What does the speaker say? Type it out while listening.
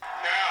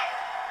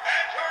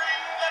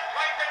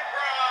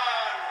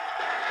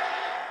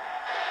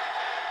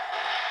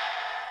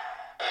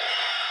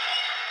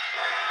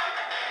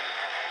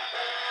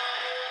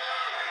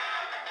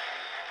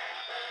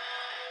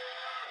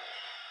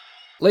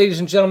Ladies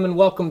and gentlemen,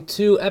 welcome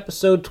to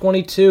episode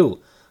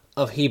 22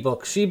 of He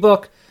Book, She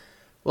Book.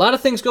 A lot of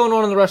things going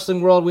on in the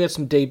wrestling world. We had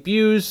some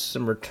debuts,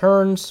 some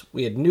returns,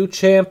 we had new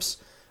champs,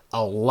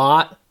 a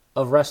lot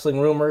of wrestling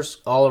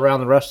rumors all around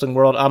the wrestling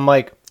world. I'm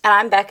Mike. And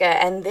I'm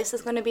Becca, and this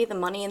is going to be the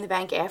Money in the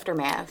Bank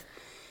aftermath.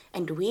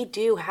 And we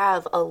do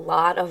have a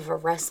lot of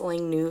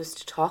wrestling news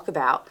to talk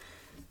about.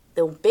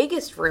 The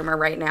biggest rumor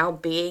right now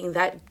being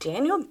that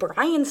Daniel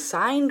Bryan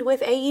signed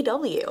with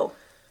AEW.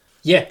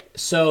 Yeah,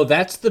 so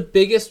that's the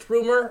biggest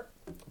rumor,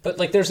 but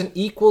there's an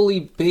equally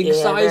big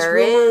size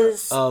rumor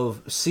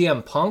of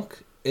CM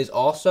Punk is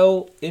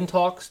also in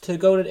talks to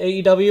go to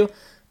AEW.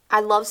 I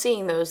love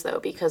seeing those,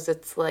 though, because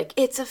it's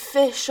it's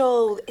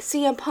official.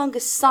 CM Punk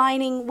is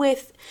signing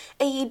with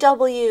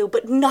AEW,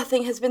 but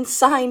nothing has been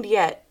signed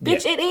yet.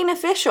 Bitch, It ain't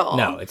official.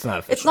 No, it's not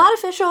official. It's not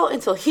official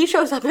until he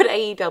shows up at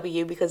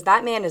AEW, because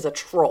that man is a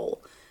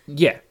troll.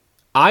 Yeah,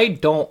 I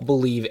don't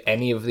believe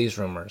any of these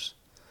rumors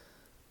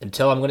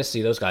until I'm going to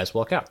see those guys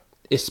walk out,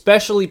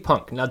 especially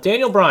Punk. Now,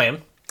 Daniel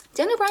Bryan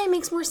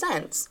makes more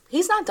sense.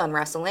 He's not done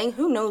wrestling.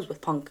 Who knows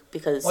with Punk?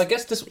 Because I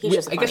guess we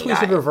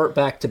should revert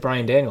back to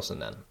Bryan Danielson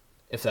then,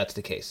 if that's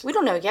the case. We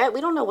don't know yet.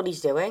 We don't know what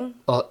he's doing.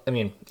 Well, I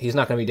mean, he's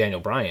not going to be Daniel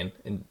Bryan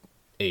in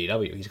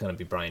AEW. He's going to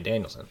be Bryan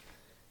Danielson.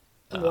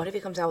 What if he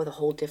comes out with a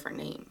whole different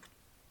name?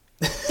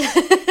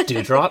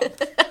 Dewdrop?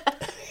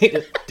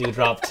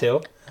 Dewdrop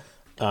 2?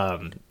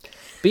 But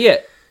yeah,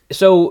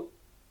 so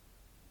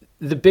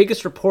the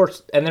biggest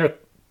reports, and they're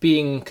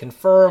being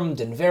confirmed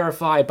and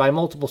verified by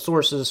multiple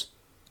sources,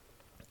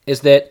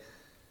 is that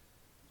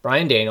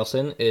Bryan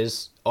Danielson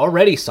is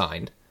already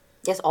signed.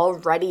 Yes,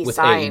 already with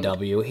signed.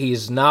 AEW.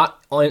 He's not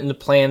in the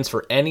plans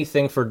for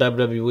anything for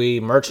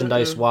WWE,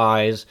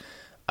 merchandise-wise,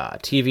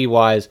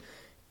 TV-wise,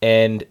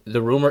 and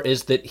the rumor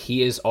is that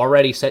he is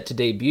already set to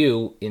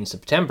debut in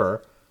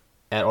September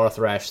at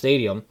Arthur Ashe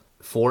Stadium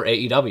for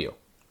AEW.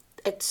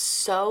 It's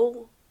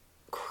so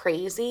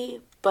crazy,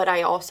 but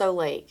I also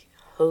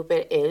hope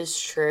it is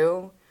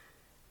true,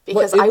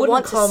 because I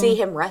want to see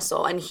him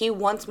wrestle, and he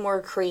wants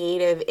more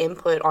creative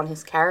input on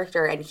his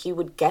character, and he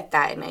would get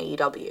that in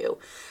AEW.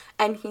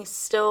 And he's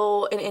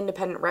still an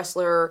independent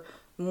wrestler,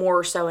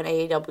 more so in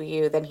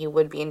AEW than he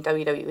would be in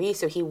WWE,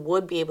 so he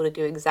would be able to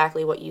do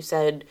exactly what you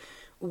said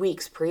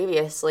weeks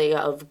previously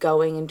of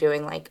going and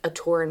doing a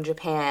tour in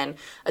Japan,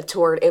 a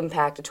tour at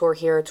Impact, a tour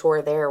here, a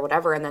tour there,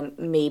 whatever, and then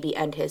maybe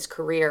end his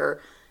career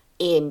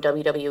in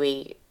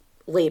WWE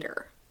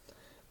later.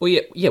 Well,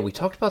 yeah, we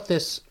talked about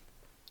this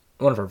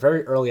in one of our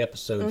very early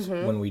episodes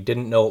when we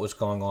didn't know what was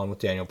going on with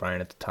Daniel Bryan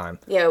at the time.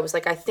 Yeah, it was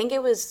I think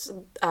it was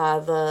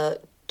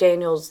the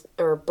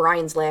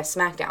Bryan's last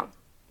SmackDown.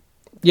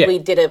 Yeah. We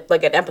did an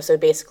episode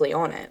basically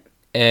on it.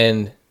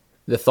 And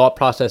the thought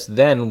process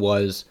then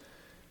was,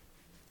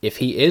 if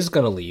he is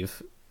going to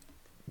leave,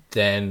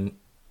 then,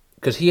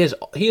 because he has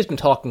been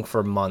talking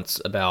for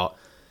months about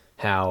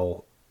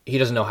how he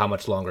doesn't know how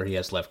much longer he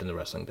has left in the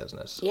wrestling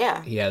business.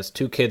 Yeah. He has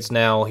 2 kids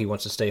now. He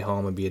wants to stay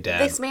home and be a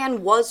dad. This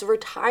man was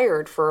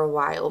retired for a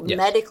while, yes.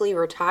 Medically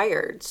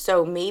retired.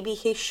 So maybe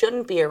he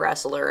shouldn't be a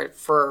wrestler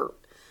for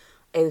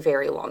a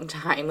very long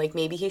time.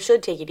 Maybe he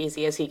should take it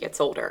easy as he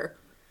gets older.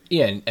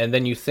 Yeah, and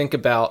then you think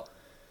about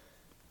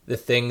the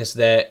things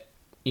that,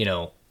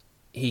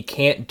 he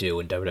can't do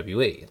in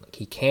WWE.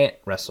 He can't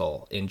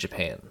wrestle in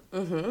Japan.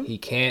 Mm-hmm. He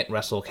can't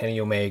wrestle Kenny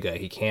Omega.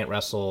 He can't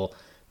wrestle,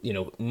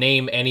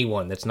 name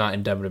anyone that's not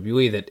in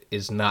WWE that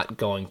is not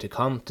going to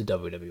come to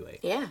WWE.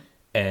 Yeah.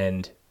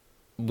 And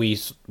we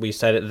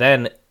said it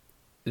then,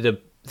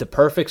 the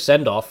perfect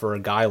send-off for a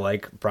guy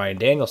like Bryan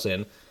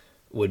Danielson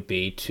would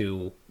be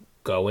to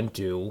go and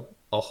do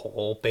a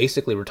whole,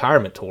 basically,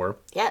 retirement tour.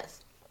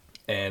 Yes.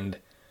 And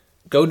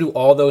go do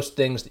all those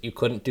things that you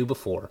couldn't do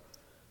before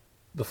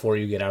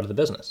you get out of the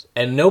business.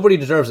 And nobody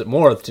deserves it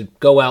more to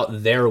go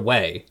out their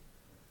way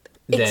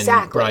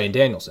than Bryan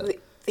Danielson.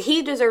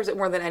 He deserves it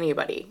more than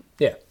anybody.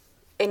 Yeah.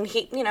 And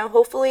he,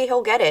 hopefully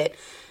he'll get it.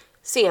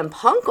 CM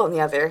Punk, on the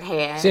other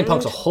hand... CM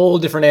Punk's a whole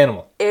different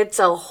animal. It's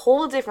a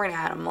whole different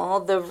animal.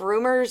 The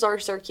rumors are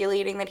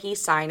circulating that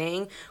he's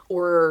signing,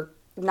 or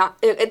not.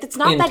 It's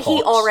not that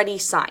he already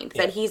signed,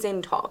 that he's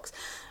in talks.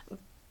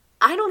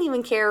 I don't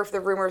even care if the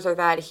rumors are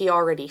that he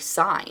already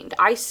signed.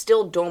 I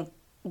still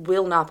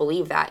will not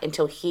believe that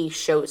until he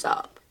shows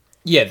up.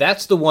 Yeah,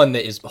 that's the one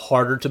that is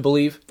harder to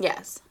believe.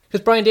 Yes.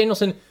 Because Bryan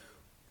Danielson,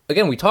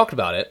 again, we talked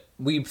about it.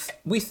 We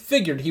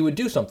figured he would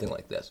do something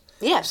like this.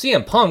 Yeah.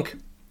 CM Punk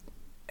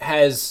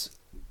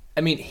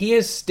he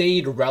has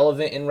stayed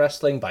relevant in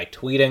wrestling by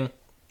tweeting.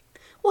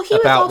 Well, he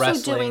was also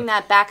wrestling. doing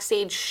that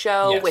backstage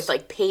show Yes.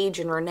 with Paige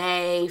and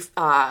Renee.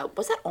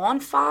 Was that on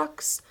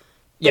Fox?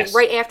 Yes.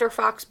 Right after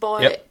Fox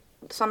bought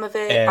some of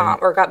it,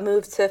 or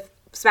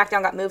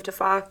SmackDown got moved to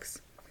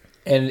Fox.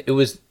 And it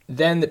was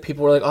then that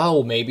people were like,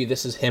 oh, maybe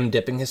this is him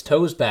dipping his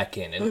toes back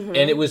in. And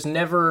it was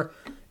never,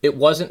 it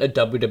wasn't a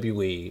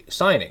WWE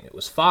signing. It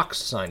was Fox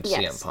signed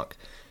CM Punk.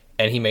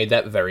 And he made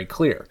that very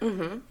clear.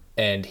 Mm-hmm.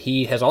 And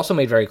he has also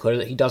made very clear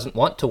that he doesn't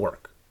want to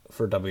work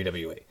for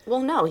WWE.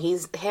 Well, no,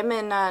 him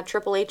and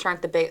Triple H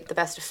aren't the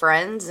best of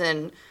friends,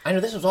 and I know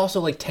this was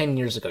also like 10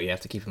 years ago. You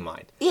have to keep in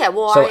mind. Yeah,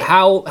 well, so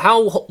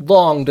how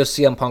long does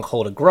CM Punk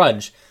hold a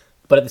grudge?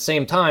 But at the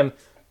same time,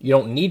 you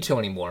don't need to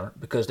anymore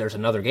because there's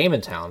another game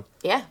in town.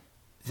 Yeah.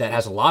 That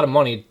has a lot of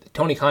money.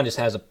 Tony Khan just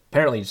has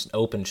apparently just an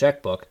open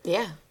checkbook.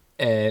 Yeah.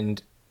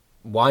 And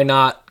why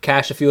not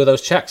cash a few of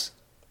those checks?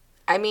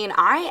 I mean,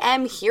 I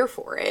am here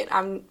for it.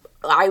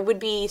 I would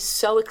be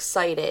so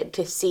excited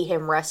to see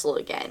him wrestle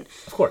again.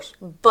 Of course.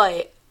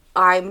 But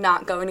I'm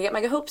not going to get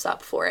my hopes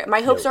up for it.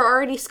 My hopes are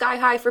already sky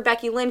high for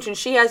Becky Lynch, and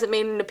she hasn't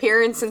made an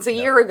appearance since a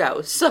year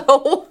ago.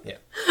 So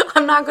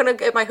I'm not going to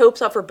get my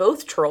hopes up for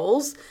both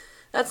trolls.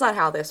 That's not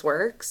how this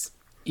works.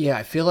 Yeah,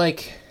 I feel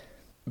like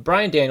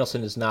Bryan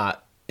Danielson is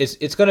not...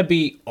 It's going to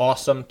be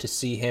awesome to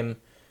see him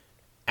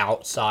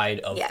outside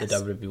of the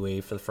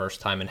WWE for the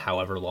first time in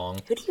however long.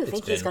 Who do you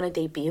think he's going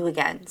to debut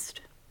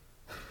against?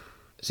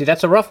 See,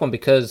 that's a rough one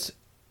because,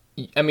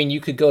 I mean, you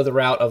could go the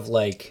route of,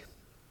 like,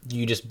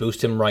 you just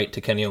boost him right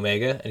to Kenny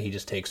Omega and he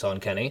just takes on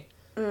Kenny.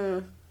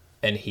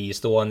 And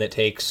he's the one that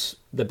takes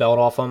the belt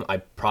off him.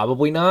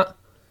 Probably not.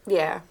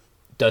 Yeah.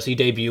 Does he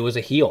debut as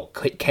a heel?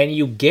 Can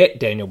you get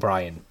Daniel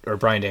Bryan or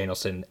Bryan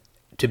Danielson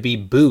to be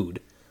booed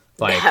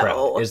by a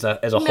crowd as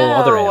a whole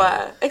other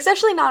animal?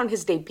 Especially not on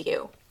his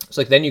debut. It's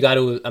like, then you got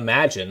to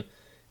imagine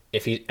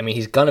if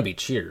he's going to be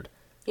cheered.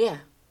 Yeah.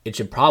 It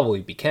should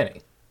probably be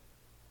Kenny.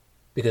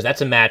 Because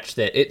that's a match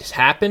that it's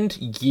happened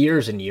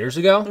years and years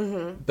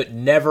ago, but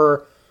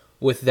never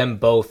with them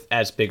both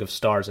as big of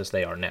stars as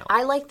they are now.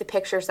 I like the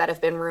pictures that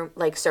have been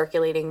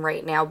circulating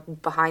right now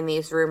behind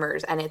these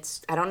rumors, and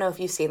I don't know if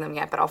you've seen them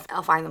yet, but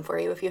I'll find them for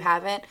you if you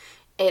haven't.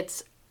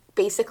 It's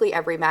basically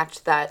every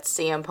match that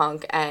CM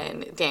Punk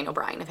and Daniel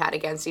Bryan have had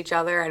against each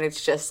other, and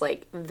it's just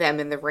like them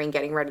in the ring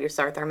getting ready to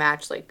start their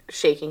match, like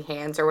shaking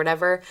hands or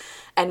whatever.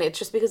 And it's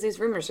just because these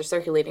rumors are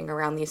circulating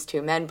around these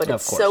two men, but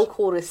it's so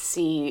cool to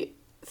see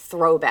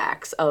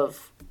throwbacks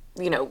of,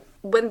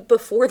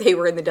 before they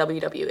were in the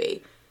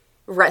WWE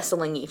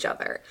wrestling each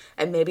other.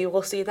 And maybe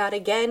we'll see that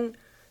again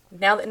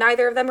now that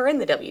neither of them are in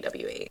the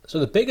WWE. So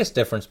the biggest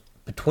difference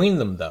between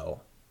them,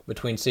 though,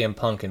 between CM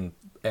Punk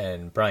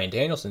and Bryan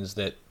Danielson, is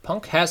that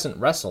Punk hasn't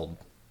wrestled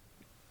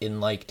in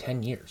like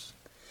 10 years.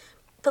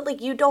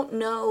 But you don't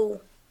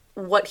know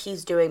what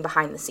he's doing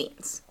behind the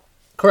scenes.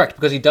 Correct,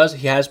 because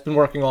he has been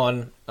working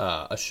on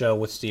a show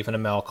with Stephen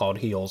Amell called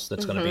Heels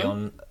that's going to be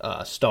on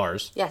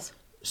Stars. Yes.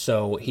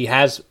 So he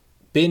has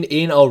been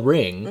in a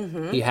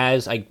ring. He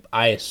has,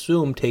 I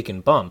assume,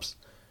 taken bumps,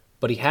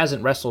 but he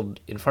hasn't wrestled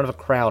in front of a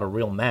crowd a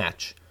real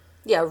match.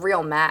 Yeah, a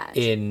real match.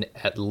 In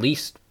at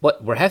least,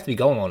 we have to be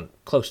going on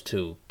close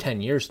to 10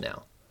 years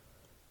now.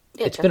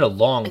 Yeah, it's been a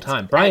long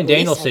time. Bryan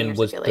Danielson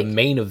was the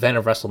main event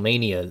of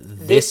WrestleMania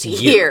this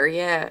year.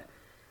 Yeah.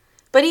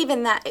 But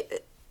even that,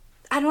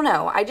 I don't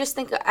know. I just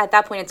think at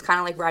that point it's kind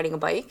of like riding a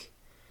bike.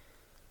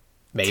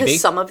 Maybe. To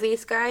some of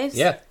these guys.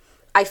 Yeah.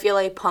 I feel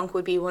like Punk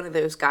would be one of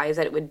those guys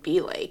that it would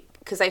be like.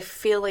 Because I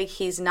feel like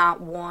he's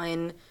not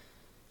one...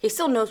 He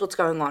still knows what's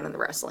going on in the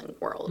wrestling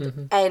world.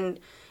 And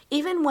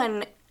even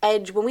when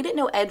we didn't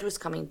know Edge was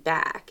coming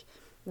back,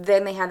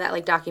 then they had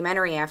that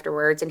documentary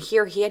afterwards, and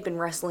here he had been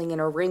wrestling in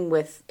a ring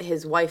with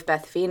his wife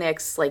Beth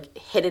Phoenix,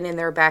 hidden in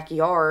their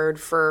backyard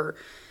for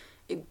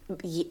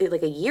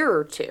a year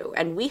or two,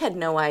 and we had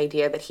no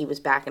idea that he was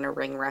back in a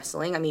ring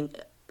wrestling. I mean,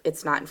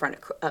 it's not in front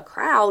of a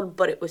crowd,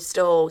 but it was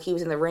still, he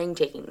was in the ring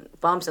taking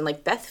bumps,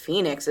 and Beth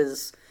Phoenix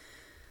is,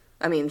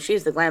 I mean,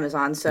 she's the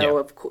Glamazon,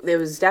 so it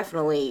was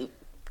definitely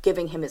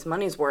giving him his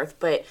money's worth,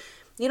 but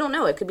you don't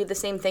know. It could be the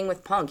same thing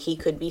with Punk. He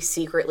could be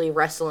secretly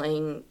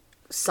wrestling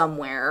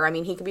somewhere. I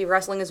mean, he could be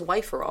wrestling his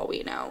wife for all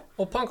we know.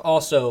 Well, Punk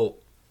also,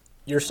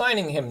 you're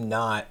signing him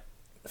not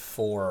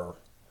for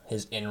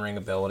his in-ring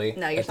ability.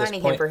 No, you're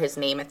signing him for his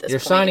name at this point. You're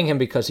signing him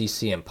because he's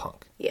CM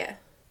Punk. Yeah.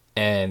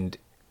 And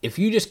if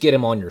you just get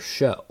him on your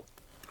show...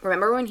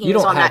 Remember when he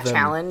was on that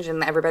challenge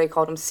and everybody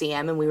called him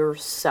CM and we were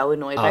so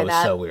annoyed by that? Oh, it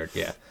was so weird,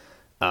 yeah.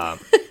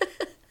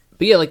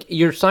 But yeah,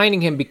 you're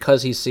signing him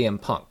because he's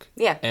CM Punk.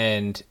 Yeah.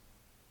 And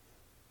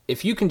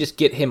if you can just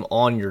get him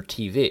on your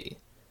TV,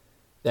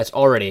 that's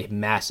already a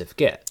massive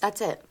get. That's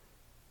it.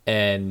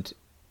 And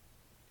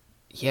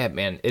yeah,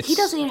 man, he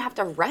doesn't even have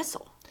to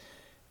wrestle.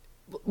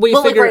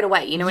 Well, right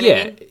away, you know what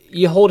I mean? Yeah,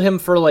 you hold him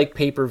for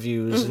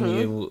pay-per-views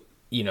and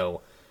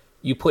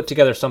you put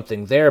together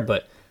something there,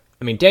 but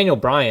I mean, Daniel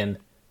Bryan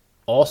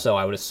also,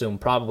 I would assume,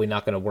 probably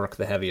not going to work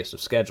the heaviest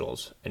of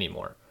schedules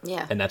anymore.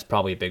 Yeah. And that's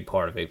probably a big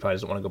part of it. He probably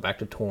doesn't want to go back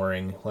to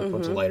touring,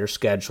 wants a lighter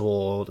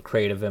schedule, the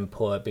creative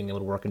input, being able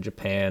to work in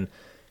Japan.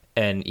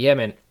 And yeah,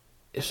 man,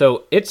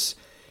 so it's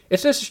an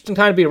interesting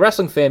time to be a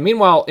wrestling fan.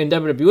 Meanwhile, in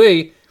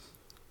WWE,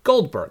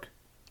 Goldberg.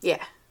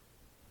 Yeah.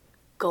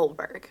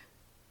 Goldberg.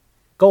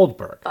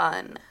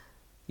 Fun.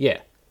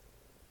 Yeah.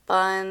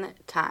 Fun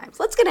times.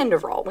 Let's get into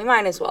Raw. We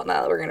might as well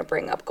now that we're going to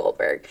bring up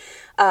Goldberg.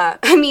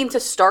 To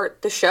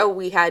start the show,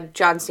 we had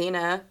John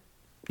Cena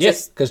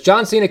Yes, because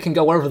John Cena can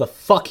go wherever the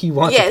fuck he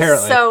wants,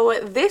 apparently. So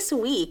this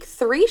week,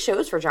 3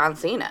 shows for John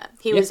Cena.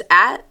 He was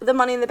at the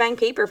Money in the Bank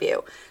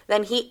pay-per-view.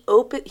 Then he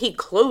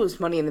closed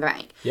Money in the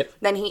Bank. Yep.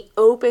 Then he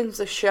opens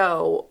the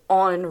show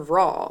on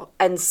Raw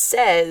and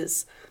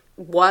says,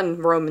 one,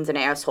 Roman's an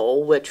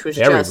asshole, which was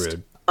Very just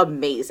rude.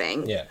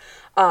 Amazing. Yeah.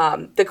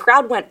 The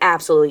crowd went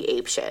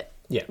absolutely apeshit.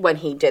 Yeah. When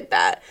he did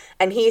that.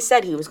 And he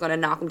said he was going to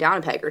knock him down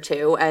a peg or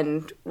two,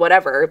 and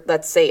whatever,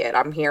 let's say it,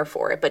 I'm here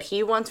for it. But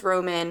he wants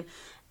Roman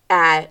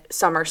at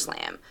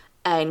SummerSlam,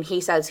 and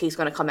he says he's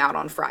going to come out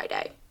on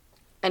Friday.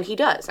 And he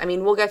does. I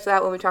mean, we'll get to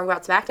that when we talk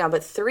about SmackDown,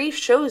 but 3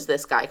 shows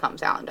this guy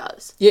comes out and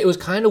does. Yeah, it was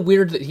kind of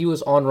weird that he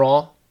was on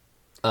Raw.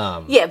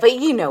 Yeah, but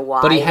you know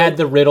why. But he had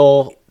the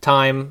Riddle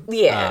time.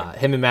 Yeah.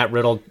 Him and Matt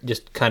Riddle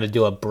just kind of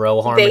do a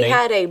bro harmony. They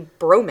had a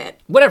bromance.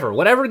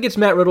 Whatever gets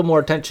Matt Riddle more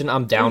attention,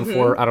 I'm down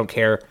for. I don't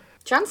care.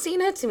 John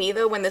Cena, to me,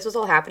 though, when this was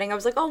all happening, I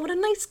was like, oh, what a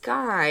nice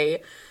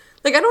guy.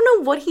 Like, I don't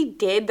know what he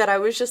did that I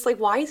was just like,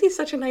 why is he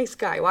such a nice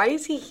guy? Why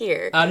is he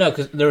here? No,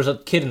 because there was a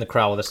kid in the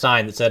crowd with a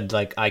sign that said,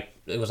 like,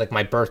 it was like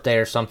my birthday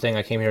or something.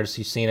 I came here to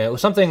see Cena. It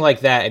was something like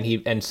that,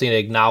 and Cena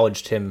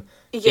acknowledged him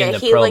in the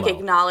he promo. like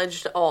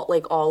acknowledged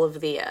all of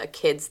the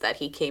kids that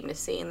he came to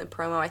see in the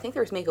promo. I think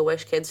there was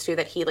Make-A-Wish kids too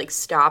that he like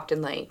stopped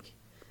and like.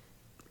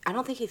 I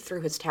don't think he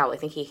threw his towel. I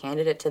think he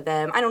handed it to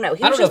them. I don't know.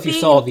 I don't know if you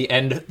saw the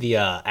end,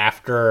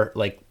 after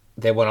like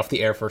they went off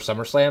the air for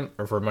SummerSlam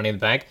or for Money in the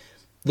Bank.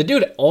 The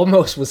dude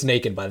almost was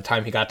naked by the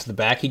time he got to the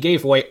back. He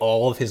gave away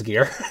all of his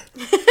gear.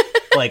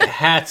 Like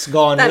hats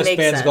gone,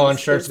 wristbands gone,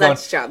 shirts gone.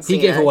 John Cena.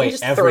 He gave away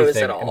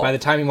everything. And by the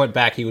time he went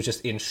back, he was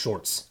just in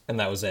shorts, and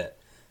that was it.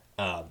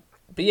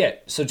 But yeah,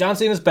 so John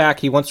Cena's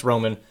back. He wants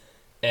Roman,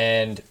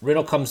 and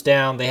Riddle comes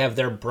down. They have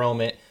their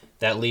bromance.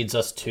 That leads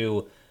us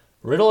to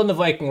Riddle and the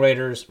Viking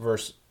Raiders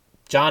versus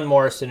John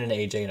Morrison and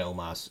AJ and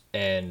Omos.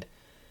 And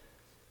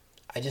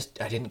I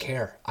didn't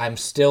care. I'm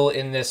still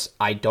in this.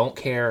 I don't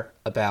care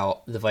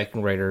about the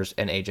Viking Raiders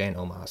and AJ and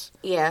Omos.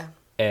 Yeah.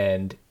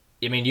 And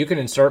I mean, you can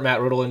insert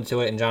Matt Riddle into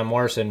it and John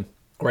Morrison.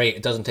 Great.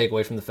 It doesn't take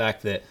away from the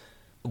fact that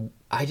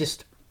I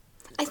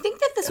think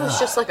that this was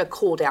just like a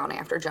cool down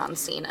after John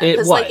Cena. It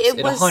was. Like, it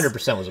 100%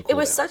 was a cool down. It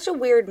was such a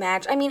weird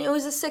match. I mean, it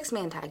was a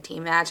 6-man tag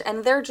team match,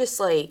 and they're just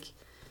like,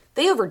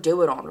 they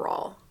overdo it on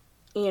Raw.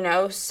 You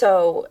know,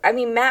 so, I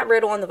mean, Matt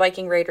Riddle and the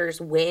Viking Raiders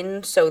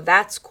win, so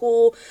that's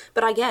cool.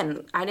 But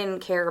again, I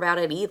didn't care about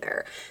it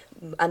either.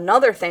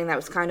 Another thing that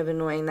was kind of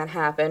annoying that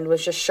happened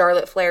was just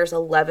Charlotte Flair's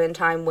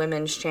 11-time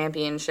women's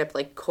championship,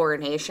 like,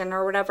 coronation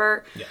or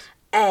whatever. Yes.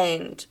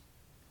 And,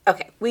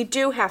 okay, we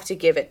do have to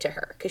give it to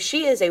her, because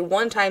she is a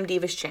 1-time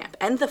Divas champ,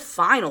 and the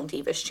final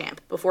Divas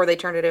champ, before they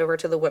turned it over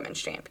to the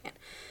women's champion.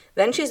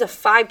 Then she's a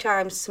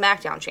 5-time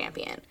SmackDown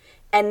champion,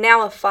 and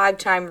now a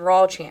 5-time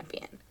Raw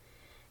champion.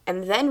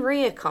 And then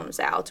Rhea comes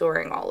out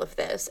during all of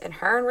this, and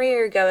her and Rhea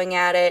are going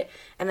at it,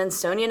 and then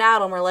Sonya and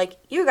Adam are like,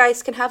 you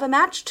guys can have a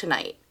match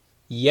tonight.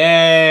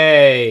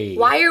 Yay!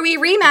 Why are we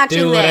rematching this?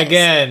 Do it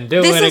again.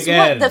 This is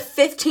what, the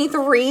 15th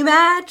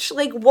rematch?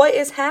 Like, what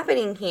is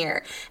happening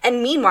here?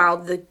 And meanwhile,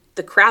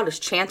 the crowd is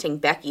chanting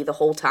Becky the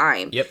whole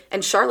time. Yep.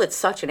 And Charlotte's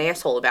such an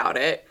asshole about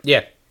it.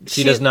 Yeah.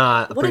 She does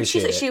not appreciate what did she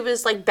say? it. She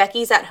was like,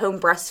 Becky's at home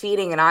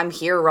breastfeeding, and I'm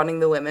here running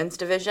the women's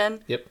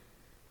division. Yep.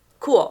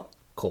 Cool.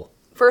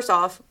 First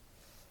off,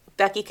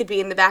 Becky could be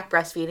in the back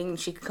breastfeeding, and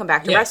she could come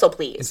back to wrestle,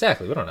 please.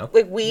 Exactly. We don't know.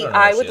 Like,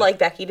 I would like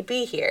Becky to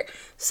be here.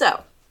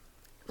 So,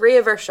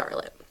 Rhea versus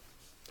Charlotte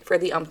for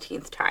the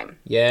umpteenth time.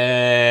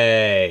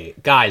 Yay.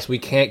 Guys, we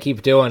can't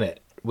keep doing it.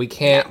 We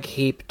can't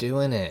keep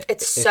doing it.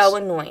 It's so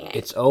annoying.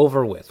 It's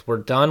over with. We're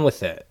done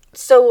with it.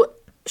 So,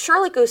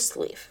 Charlotte goes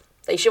to leave.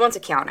 Like, she wants a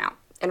count out.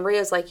 And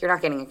Rhea's like, you're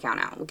not getting a count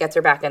out. Gets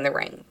her back in the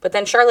ring. But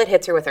then Charlotte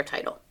hits her with her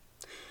title.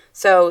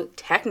 So,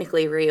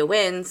 technically, Rhea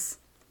wins,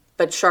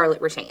 but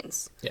Charlotte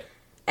retains. Yeah.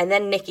 And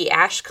then Nikki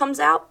Ash comes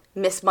out,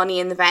 Miss Money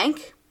in the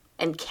Bank,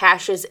 and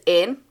cashes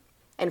in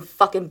and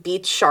fucking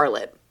beats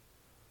Charlotte.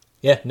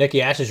 Yeah,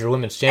 Nikki Ash is your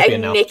women's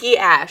champion now. And Nikki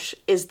Ash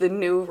is the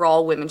new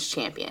Raw Women's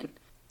Champion.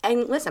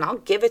 And listen, I'll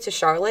give it to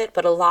Charlotte,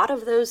 but a lot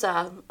of those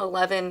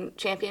 11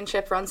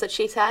 championship runs that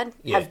she's had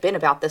have been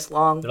about this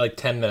long. They're like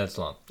 10 minutes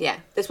long. Yeah.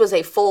 This was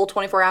a full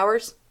 24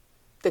 hours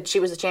that she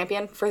was a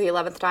champion for the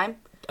 11th time.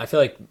 I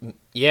feel like,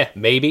 yeah,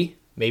 maybe.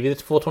 Maybe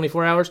it's full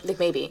 24 hours. Like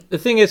maybe. The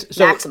thing is...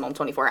 maximum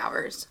 24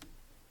 hours.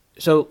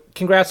 So,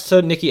 congrats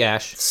to Nikki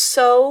Ash.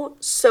 So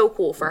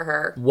cool for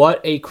her. What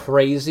a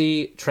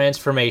crazy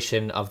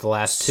transformation of the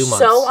last 2 months.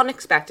 So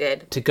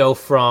unexpected. To go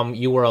from,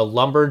 you were a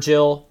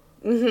lumberjill,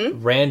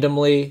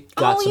 randomly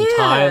got some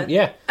time.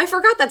 Yeah. I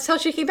forgot that's how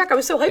she came back. I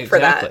was so hyped for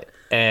that.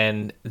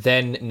 And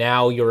then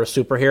now you're a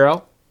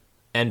superhero.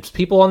 And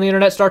people on the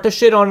internet start to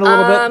shit on it a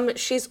little bit.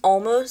 She's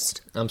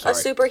almost a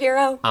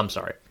superhero. I'm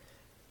sorry.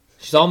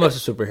 She's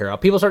almost a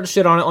superhero. People start to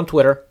shit on it on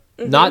Twitter.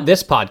 Not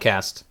this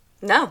podcast.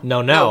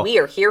 No. We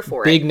are here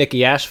for Big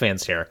Nikki Ash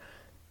fans here.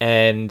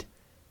 And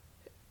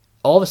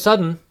all of a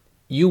sudden,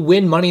 you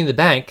win Money in the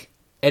Bank,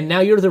 and now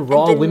you're the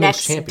Raw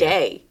Women's Champion.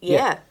 Day.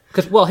 Yeah.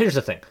 Because, well, here's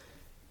the thing.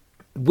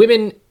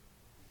 Women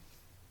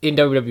in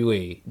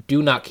WWE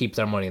do not keep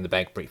their Money in the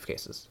Bank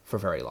briefcases for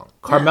very long.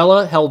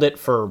 Carmella held it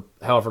for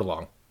however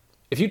long.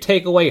 If you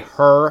take away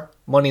her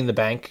Money in the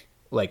Bank,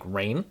 like,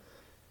 reign,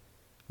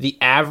 the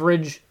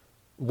average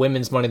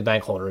women's Money in the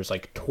Bank holder is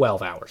like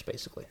 12 hours,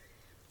 basically.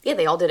 Yeah,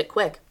 they all did it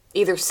quick.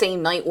 Either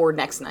same night or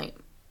next night.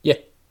 Yeah.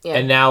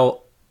 And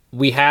now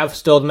we have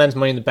still the men's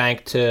Money in the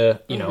Bank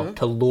to, you know,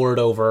 to lord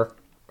over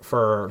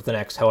for the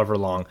next however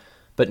long.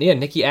 But yeah,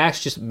 Nikki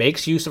Ash just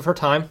makes use of her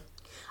time.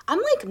 I'm,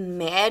 like,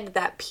 mad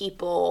that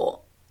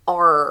people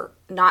are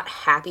not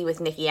happy with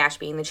Nikki Ash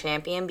being the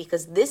champion,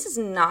 because this is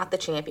not the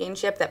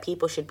championship that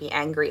people should be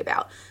angry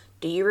about.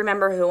 Do you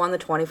remember who won the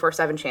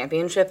 24/7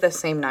 championship this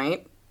same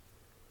night?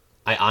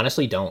 I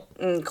honestly don't.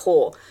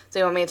 Cool. So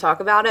you want me to talk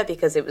about it?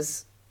 Because it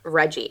was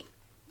Reggie.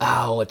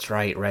 Oh, that's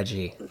right,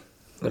 Reggie.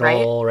 Good right?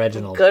 old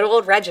Reginald. Good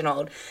old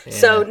Reginald. Yeah.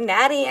 So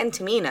Natty and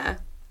Tamina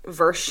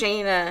versus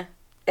Shayna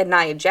and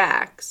Nia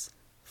Jax.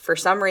 For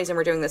some reason,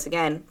 we're doing this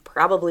again,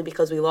 probably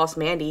because we lost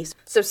Mandy.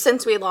 So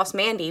since we lost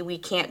Mandy, we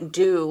can't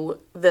do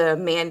the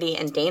Mandy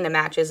and Dana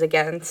matches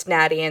against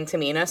Natty and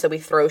Tamina, so we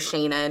throw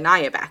Shayna and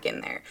Nia back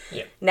in there.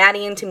 Yeah.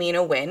 Natty and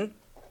Tamina win.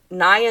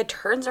 Nia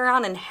turns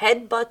around and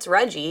headbutts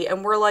Reggie,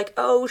 and we're like,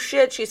 oh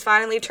shit, she's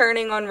finally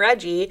turning on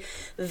Reggie.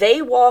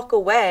 They walk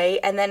away,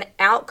 and then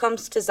out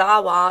comes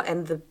Tozawa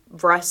and the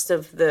rest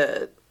of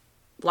the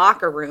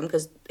locker room,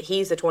 because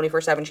he's the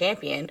 24/7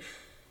 champion.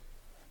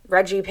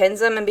 Reggie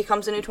pins him and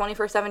becomes a new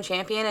 24/7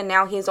 champion, and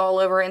now he's all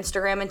over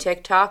Instagram and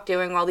TikTok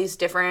doing all these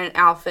different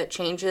outfit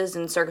changes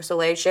and Cirque du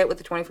Soleil shit with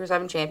the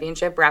 24/7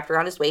 championship wrapped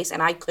around his waist,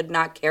 and I could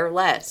not care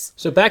less.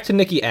 So back to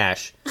Nikki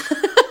Ash.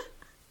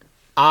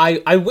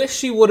 I wish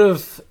she would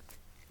have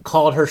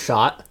called her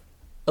shot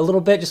a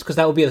little bit, just because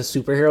that would be a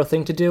superhero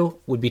thing to do,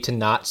 would be to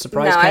not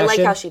surprise cash in. I like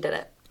how she did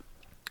it.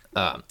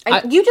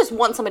 You just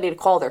want somebody to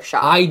call their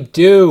shot. I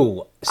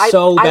do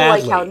so badly. I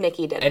like how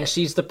Nikki did it. And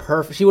she's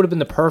she would have been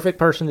the perfect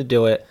person to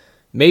do it.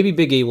 Maybe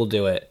Big E will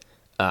do it.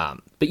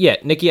 But yeah,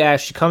 Nikki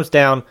Ash, she comes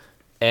down,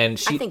 and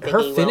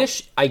her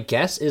finish, I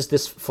guess, is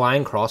this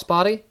flying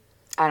crossbody.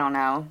 I don't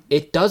know.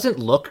 It doesn't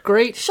look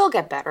great. She'll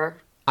get better.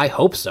 I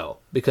hope so,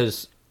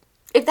 because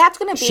if that's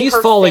going to be she's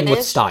her falling finish,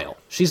 with style.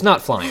 She's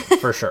not flying,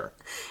 for sure.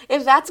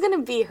 If that's going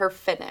to be her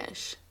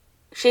finish,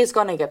 she's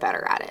going to get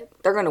better at it.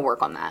 They're going to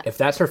work on that. If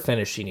that's her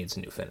finish, she needs a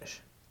new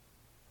finish.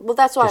 Well,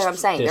 that's why I'm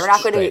saying they're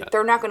not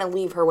going to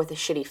leave her with a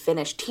shitty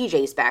finish.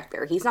 TJ's back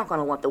there. He's not going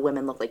to want the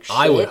women look like shit.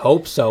 I would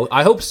hope so.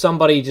 I hope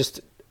somebody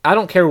I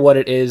don't care what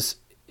it is.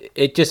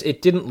 It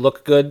didn't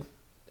look good.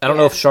 I don't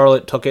know if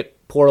Charlotte took it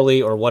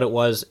poorly or what it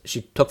was.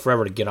 She took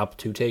forever to get up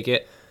to take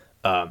it.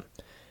 But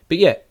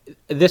yeah,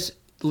 this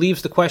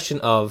leaves the question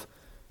of,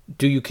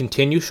 do you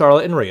continue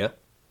Charlotte and Rhea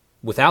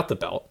without the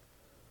belt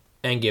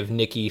and give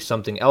Nikki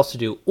something else to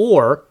do?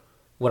 Or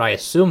what I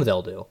assume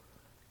they'll do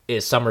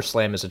is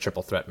SummerSlam is a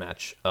triple threat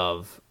match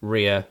of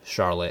Rhea,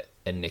 Charlotte,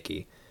 and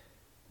Nikki,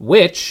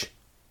 which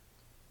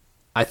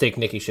I think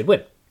Nikki should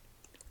win.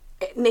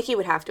 Nikki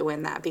would have to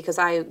win that, because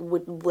I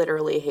would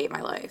literally hate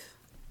my life.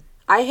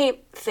 I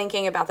hate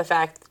thinking about the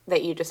fact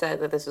that you just said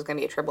that this was going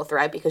to be a triple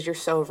threat, because you're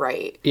so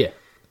right. Yeah.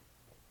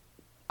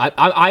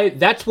 I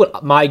that's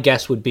what my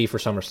guess would be for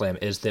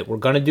SummerSlam, is that we're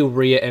going to do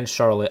Rhea and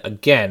Charlotte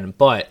again,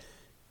 but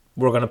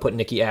we're going to put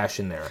Nikki Ash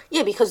in there.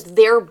 Yeah, because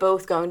they're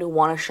both going to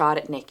want a shot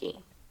at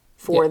Nikki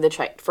for the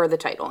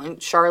title. And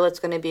Charlotte's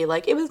going to be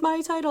like, it was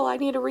my title, I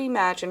need a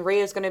rematch. And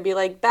Rhea's going to be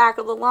like, back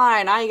of the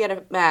line, I get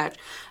a match.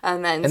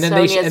 And then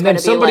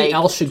somebody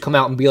else should come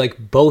out and be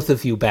like, both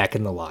of you back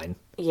in the line.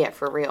 Yeah,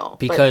 for real.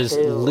 Because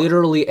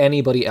literally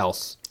anybody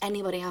else.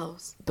 Anybody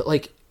else. But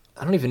like,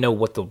 I don't even know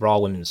what the Raw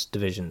Women's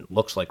division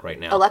looks like right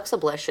now. Alexa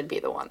Bliss should be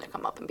the one to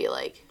come up and be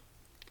like,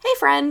 hey,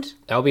 friend.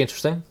 That would be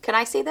interesting. Can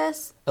I see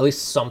this? At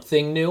least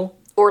something new.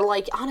 Or,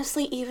 like,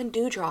 honestly, even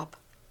Doudrop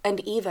and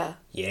Eva.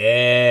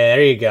 Yeah,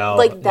 there you go.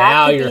 Like,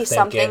 that could be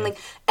something. Like,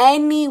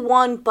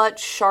 anyone but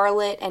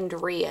Charlotte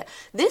and Rhea.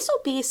 This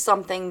will be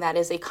something that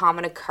is a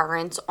common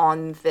occurrence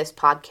on this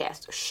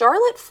podcast.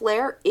 Charlotte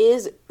Flair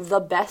is the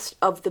best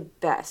of the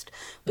best.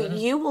 But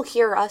you will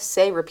hear us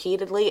say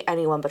repeatedly,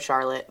 anyone but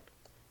Charlotte.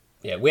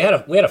 Yeah, we had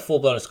a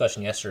full-blown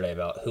discussion yesterday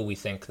about who we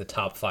think the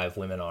top 5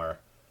 women are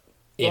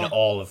in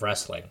all of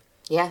wrestling.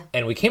 Yeah.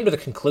 And we came to the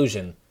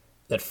conclusion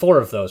that 4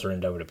 of those are in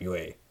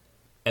WWE.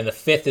 And the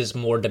 5th is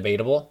more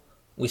debatable.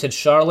 We said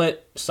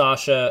Charlotte,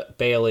 Sasha,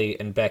 Bayley,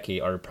 and Becky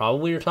are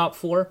probably your top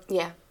 4.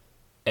 Yeah.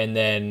 And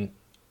then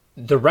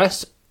the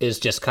rest is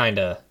just kind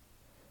of...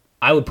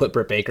 I would put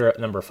Britt Baker at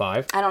number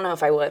 5. I don't know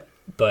if I would.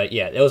 But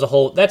yeah, it was a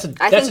whole... That's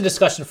a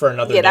discussion for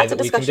another day. Yeah, that's a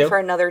discussion for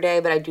another day,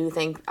 but I do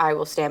think I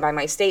will stand by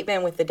my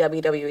statement with the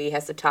WWE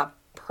has the top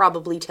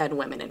probably 10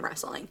 women in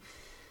wrestling.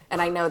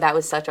 And I know that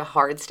was such a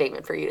hard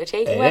statement for you to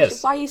take. Which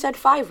is why you said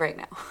 5 right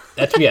now.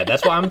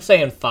 That's why I'm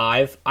saying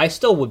 5. I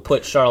still would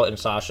put Charlotte and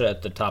Sasha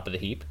at the top of the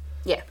heap.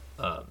 Yeah.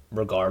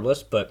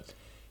 Regardless. But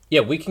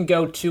yeah, we can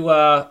go to...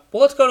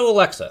 let's go to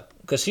Alexa.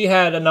 Because she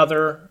had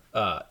another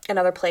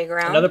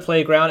playground.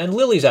 And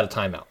Lily's out of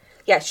timeout.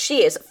 Yes,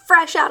 she is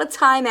fresh out of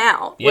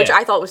timeout, which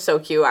I thought was so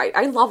cute.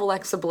 I love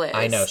Alexa Bliss.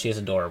 I know, she's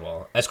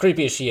adorable. As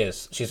creepy as she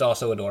is, she's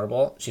also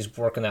adorable. She's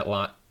working that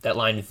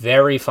line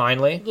very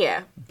finely.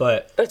 Yeah.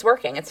 But it's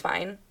working. It's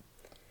fine.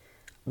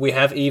 We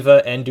have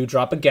Eva and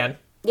Doudrop again.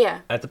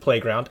 Yeah. At the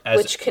playground.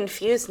 Which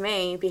confused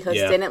me, because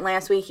didn't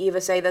last week Eva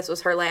say this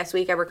was her last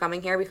week ever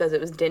coming here because it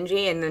was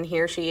dingy, and then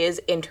here she is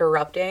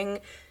interrupting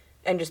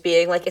and just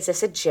being like, is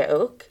this a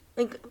joke?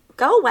 Like,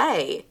 go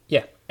away.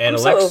 Yeah. And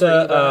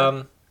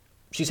Alexa,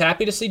 she's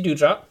happy to see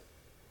Doudrop.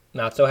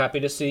 Not so happy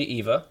to see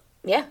Eva.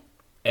 Yeah.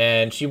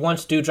 And she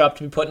wants Doudrop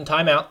to be put in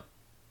timeout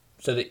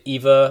so that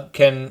Eva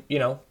can,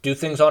 do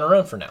things on her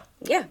own for now.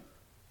 Yeah.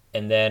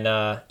 And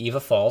then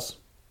Eva falls.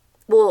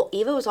 Well,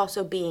 Eva was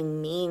also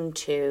being mean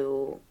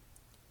to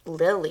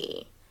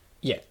Lily.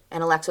 Yeah.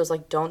 And Alexa was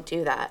like, don't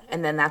do that.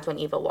 And then that's when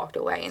Eva walked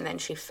away, and then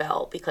she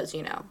fell because,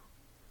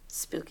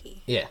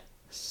 spooky. Yeah.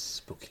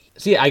 Spooky.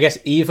 So yeah, I guess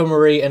Eva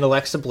Marie and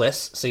Alexa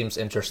Bliss seems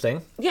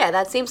interesting. Yeah,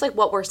 that seems like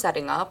what we're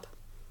setting up.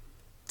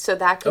 So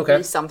that could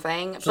be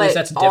something. So but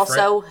that's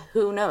also,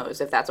 who knows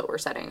if that's what we're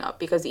setting up?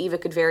 Because Eva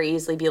could very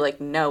easily be like,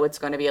 no, it's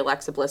going to be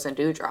Alexa Bliss and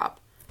Doudrop.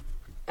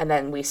 And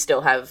then we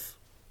still have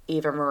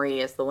Eva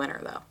Marie as the winner,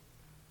 though.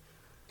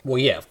 Well,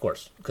 yeah, of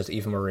course. Because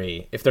Eva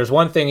Marie, if there's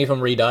one thing Eva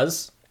Marie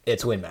does,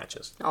 it's win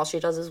matches. All she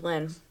does is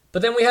win.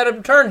 But then we had a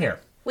return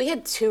here. We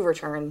had 2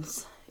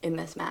 returns in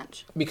this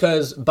match.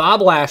 Because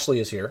Bob Lashley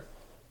is here.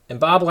 And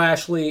Bob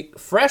Lashley,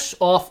 fresh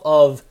off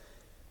of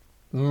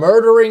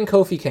murdering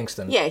Kofi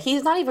Kingston. Yeah,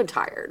 he's not even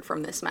tired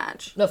from this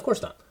match. No, of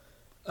course not.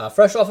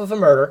 Fresh off of a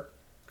murder,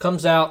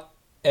 comes out,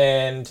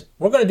 and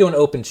we're going to do an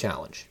open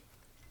challenge.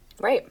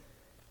 Right.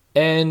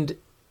 And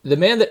the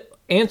man that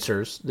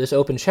answers this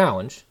open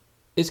challenge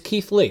is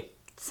Keith Lee.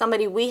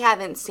 Somebody we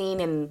haven't seen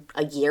in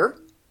a year?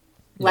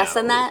 Less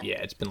than that?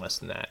 Yeah, it's been less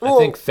than that. Well, I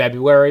think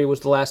February was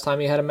the last time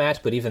he had a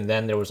match, but even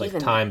then there was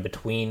time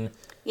between.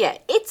 Yeah,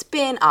 it's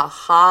been a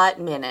hot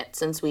minute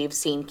since we've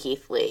seen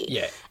Keith Lee.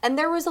 Yeah. And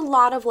there was a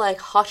lot of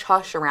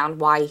hush-hush around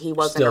why he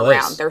wasn't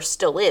around. There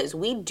still is.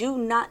 We do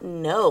not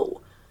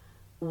know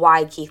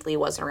why Keith Lee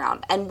wasn't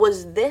around. And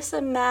was this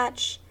a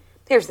match?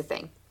 Here's the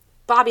thing.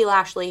 Bobby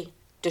Lashley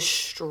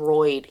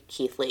destroyed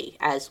Keith Lee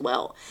as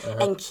well.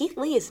 And Keith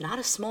Lee is not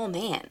a small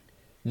man.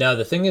 No,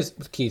 the thing is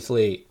with Keith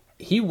Lee,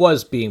 he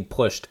was being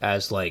pushed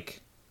as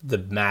the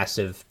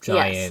massive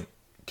giant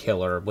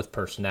killer with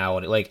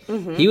personality.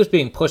 He was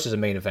being pushed as a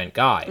main event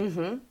guy.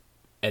 Mm-hmm.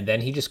 And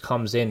then he just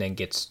comes in and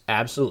gets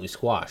absolutely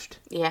squashed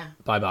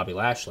by Bobby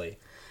Lashley.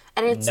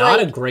 And it's not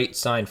a great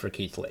sign for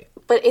Keith Lee.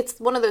 But it's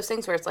one of those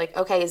things where it's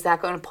okay, is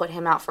that going to put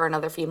him out for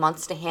another few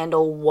months to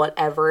handle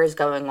whatever is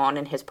going on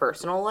in his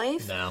personal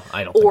life? No,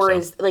 I don't think so. Or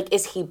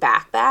is he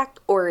back?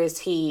 Or is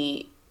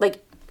he,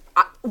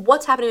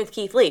 what's happening with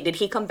Keith Lee? Did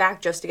he come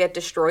back just to get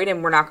destroyed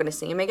and we're not going to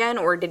see him again?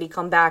 Or did he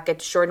come back, get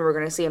destroyed, and we're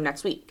going to see him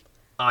next week?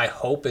 I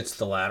hope it's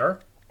the latter,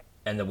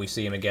 and that we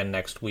see him again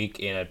next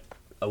week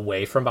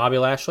away from Bobby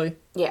Lashley.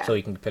 Yeah. So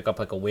he can pick up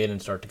a win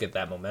and start to get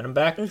that momentum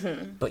back.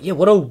 Mm-hmm. But yeah,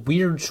 what a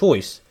weird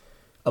choice.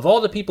 Of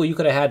all the people you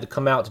could have had to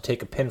come out to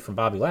take a pin from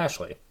Bobby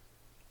Lashley.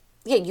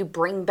 Yeah, you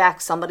bring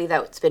back somebody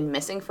that's been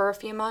missing for a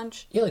few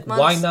months. Yeah,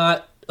 why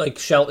not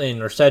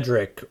Shelton or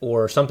Cedric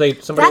or somebody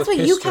that's what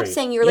history. You kept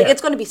saying. You were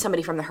it's going to be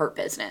somebody from the Hurt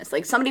Business.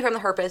 Somebody from the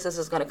Hurt Business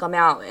is going to come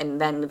out and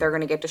then they're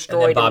going to get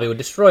destroyed. And then Bobby would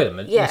destroy them.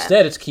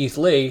 Instead, it's Keith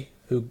Lee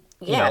who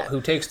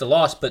takes the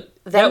loss. But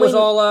that was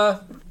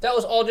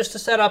all just to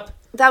set up.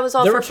 That was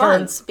all for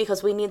fun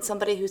because we need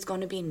somebody who's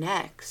going to be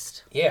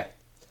next. Yeah.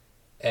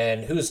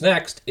 And who's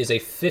next is a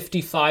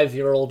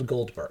 55-year-old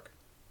Goldberg.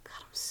 God,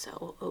 I'm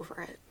so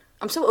over it.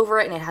 I'm so over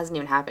it, and it hasn't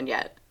even happened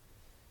yet.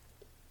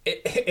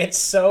 It's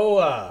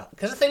so...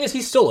 Because the thing is,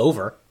 he's still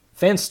over.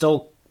 Fans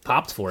still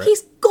popped for it.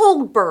 He's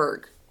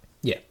Goldberg.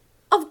 Yeah.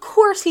 Of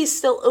course he's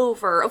still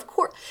over. Of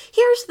course.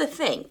 Here's the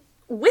thing.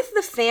 With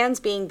the fans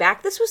being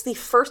back, this was the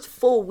first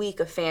full week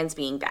of fans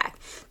being back.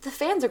 The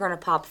fans are going to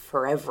pop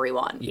for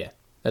everyone. Yeah,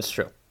 that's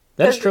true.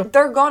 That's true.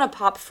 They're going to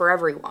pop for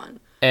everyone.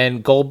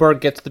 And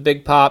Goldberg gets the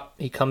big pop.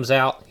 He comes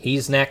out.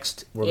 He's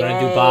next. We're going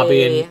to do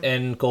Bobby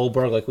and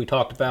Goldberg like we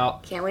talked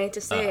about. Can't wait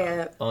to see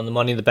it. On the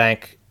Money in the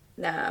Bank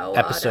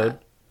episode.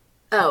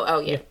 Oh,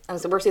 yeah.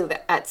 So we're seeing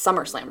that at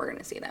SummerSlam. We're going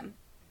to see them.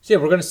 So, yeah,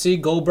 we're going to see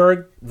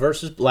Goldberg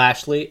versus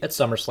Lashley at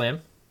SummerSlam.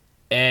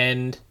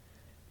 And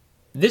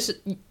this,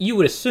 you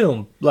would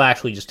assume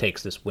Lashley just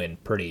takes this win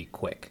pretty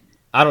quick.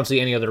 I don't see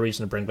any other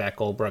reason to bring back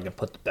Goldberg and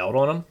put the belt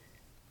on him.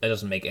 That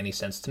doesn't make any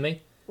sense to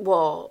me.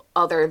 Well,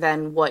 other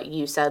than what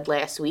you said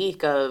last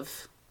week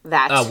of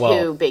that's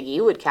who Big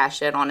E would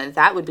cash in on, and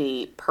that would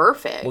be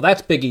perfect. Well,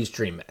 that's Big E's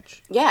dream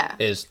match. Yeah.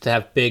 Is to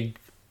have big,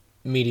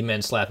 meaty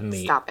men slapping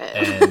meat. Stop it.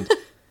 And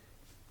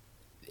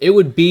it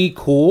would be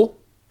cool,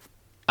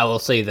 I will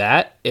say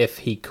that, if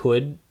he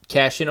could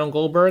cash in on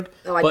Goldberg.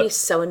 Oh, I'd be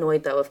so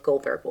annoyed, though, if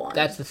Goldberg won.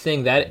 That's the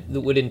thing. That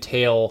would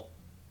entail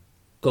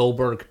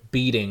Goldberg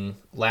beating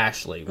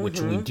Lashley, which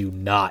we do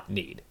not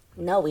need.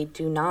 No, we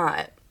do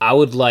not. I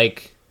would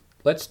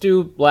let's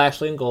do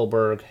Lashley and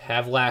Goldberg,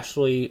 have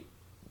Lashley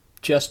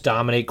just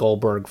dominate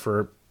Goldberg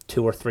for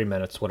 2 or 3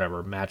 minutes,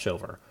 whatever, match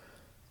over.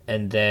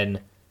 and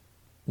then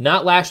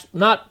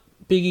not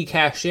Big E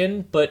cash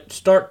in, but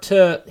start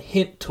to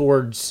hint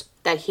towards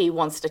that he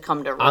wants to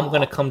come to Raw. I'm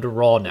going to come to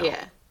Raw now.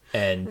 Yeah.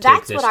 And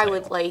that's what I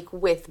would like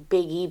with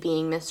Big E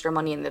being Mr.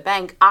 Money in the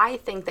Bank. I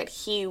think that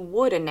he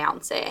would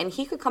announce it, and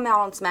he could come out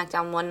on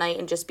SmackDown one night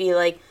and just be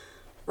like,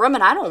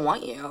 Roman, I don't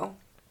want you.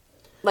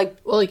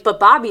 But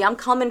Bobby, I'm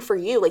coming for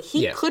you. Like,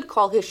 he could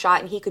call his shot,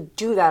 and he could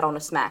do that on a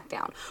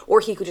SmackDown. Or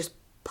he could just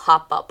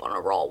pop up on a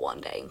Raw one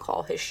day and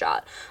call his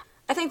shot.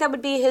 I think that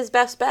would be his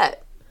best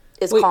bet,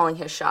 is calling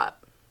his shot.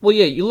 Well,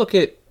 yeah, you look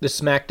at the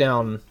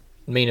SmackDown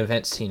main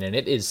event scene, and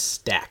it is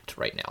stacked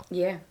right now.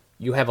 Yeah.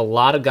 You have a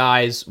lot of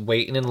guys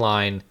waiting in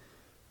line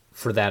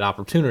for that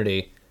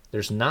opportunity.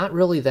 There's not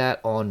really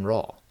that on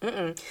Raw.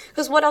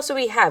 Because what else do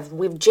we have?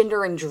 We have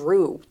Jinder and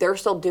Drew. They're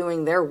still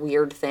doing their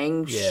weird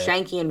thing. Yeah.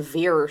 Shanky and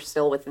Veer are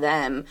still with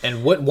them.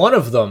 And one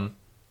of them,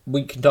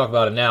 we can talk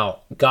about it now,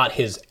 got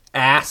his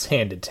ass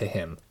handed to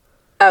him.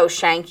 Oh,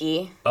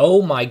 Shanky.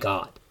 Oh my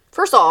God.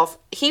 First off,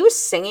 he was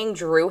singing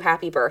Drew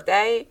happy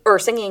birthday, or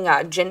singing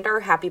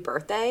Jinder happy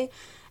birthday,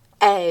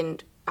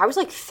 and I was,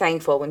 like,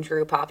 thankful when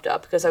Drew popped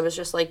up, because I was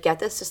just like, get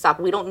this to stop.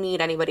 We don't need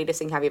anybody to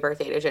sing happy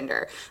birthday to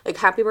Jinder. Like,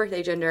 happy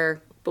birthday,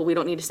 Jinder, but we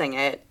don't need to sing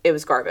it. It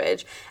was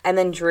garbage. And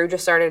then Drew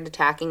just started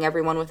attacking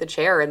everyone with a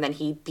chair, and then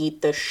he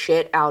beat the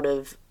shit out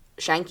of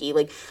Shanky.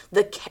 Like,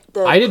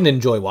 the I didn't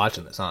enjoy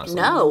watching this,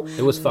 honestly. No.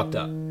 It was fucked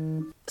up.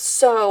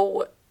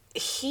 So,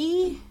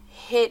 he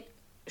hit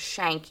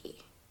Shanky.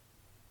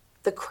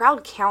 The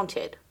crowd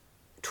counted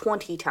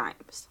 20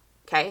 times.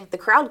 Okay? The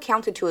crowd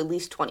counted to at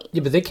least 20.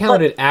 Yeah, but they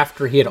counted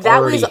after he had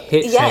already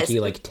hit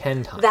Shanky like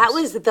 10 times. That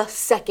was the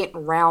second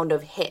round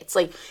of hits.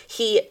 Like,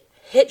 he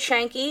hit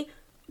Shanky,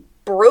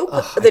 broke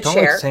the chair. I don't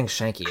like saying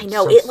Shanky. I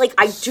know.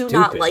 I do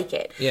not like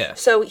it. Yeah.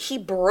 So he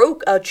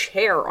broke a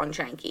chair on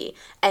Shanky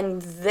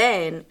and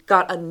then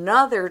got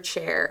another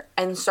chair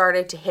and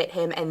started to hit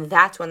him, and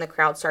that's when the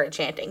crowd started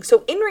chanting.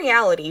 So in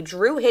reality,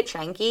 Drew hit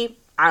Shanky,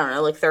 I don't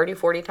know, like 30,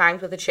 40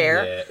 times with a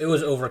chair. Yeah, it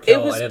was overkill.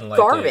 It was I didn't like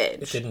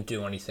garbage. It didn't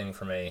do anything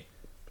for me.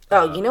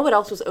 Oh, you know what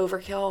else was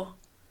overkill?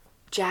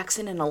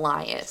 Jackson and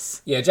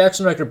Elias. Yeah,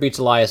 Jackson Ryker beats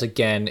Elias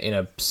again in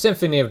a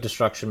Symphony of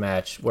Destruction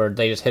match where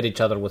they just hit each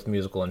other with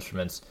musical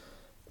instruments.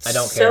 I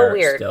don't care. So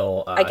weird.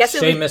 Still, I guess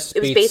it was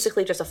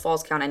basically just a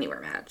Falls Count Anywhere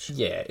match.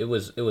 Yeah, it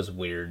was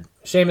weird.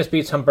 Sheamus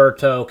beats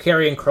Humberto.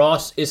 Karrion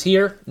Kross is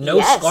here. No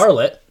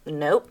Scarlett.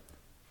 Nope.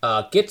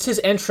 Gets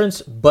his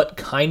entrance, but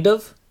kind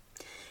of.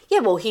 Yeah,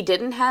 well, he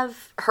didn't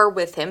have her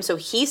with him, so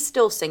he's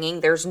still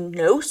singing. There's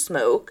no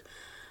smoke.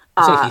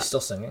 So he's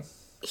still singing?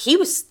 He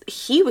was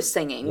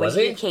singing when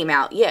he came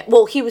out. Yeah.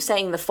 Well, he was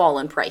saying the Fall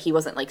and Pray. He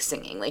wasn't, like,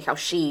 singing, like how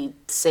she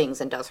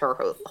sings and does her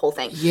whole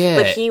thing. Yeah.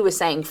 But he was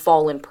saying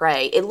Fall and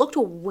Pray. It looked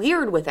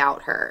weird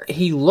without her.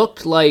 He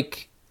looked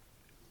like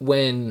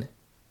when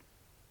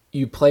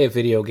you play a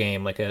video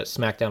game, like a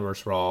SmackDown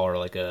vs. Raw or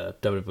like a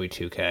WWE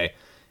 2K,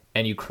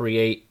 and you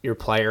create your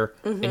player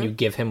and you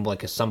give him,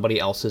 like, somebody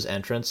else's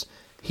entrance.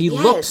 He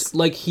looked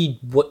like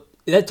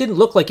that didn't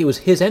look like it was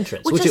his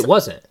entrance, which it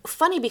wasn't.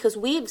 Funny, because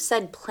we've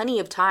said plenty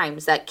of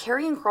times that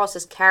Karrion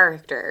Kross's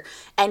character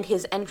and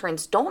his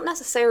entrance don't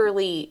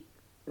necessarily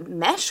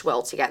mesh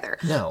well together.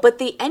 No. But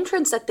the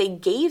entrance that they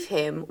gave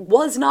him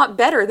was not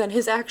better than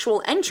his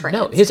actual entrance.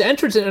 No, his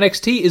entrance in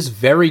NXT is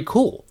very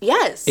cool.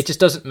 Yes. It just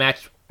doesn't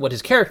match what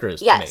his character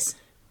is to me.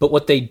 But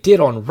what they did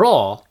on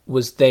Raw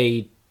was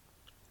they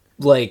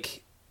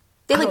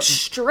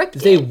stripped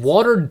They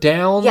watered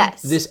down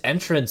this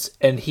entrance,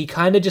 and he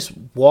kind of just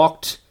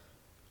walked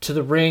to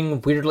the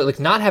ring weirdly. Like,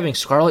 not having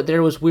Scarlett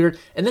there was weird.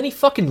 And then he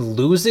fucking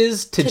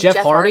loses to Jeff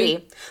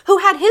Hardy. Who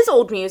had his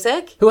old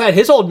music.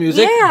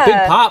 Yeah.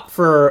 Big pop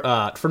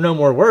for No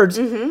More Words.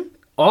 Mm-hmm.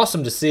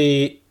 Awesome to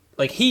see.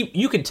 Like,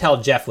 you could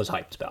tell Jeff was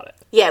hyped about it.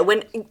 Yeah,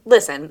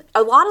 listen,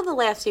 a lot of the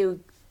last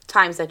few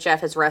times that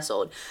Jeff has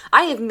wrestled,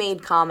 I have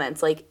made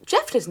comments like,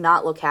 Jeff does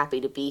not look happy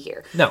to be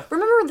here. No.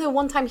 Remember the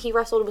one time he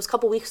wrestled, it was a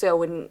couple weeks ago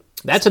when...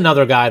 That's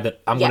another guy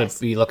that I'm going to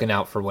be looking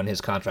out for when his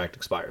contract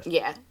expires.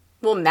 Yeah.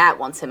 Well, Matt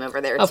wants him over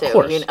there, too.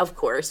 Course. I mean, of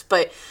course.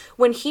 But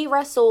when he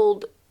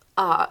wrestled...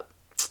 what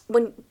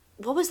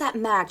was that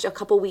match a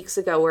couple weeks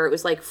ago where it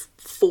was, like,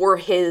 for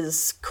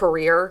his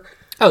career?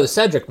 Oh, the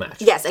Cedric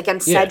match. Yes,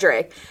 against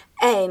Cedric.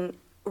 And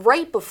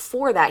right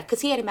before that,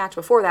 because he had a match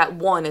before that,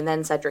 won, and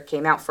then Cedric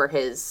came out for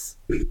his,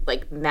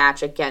 like,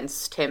 match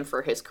against him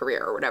for his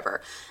career or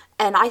whatever.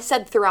 And I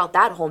said throughout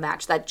that whole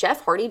match that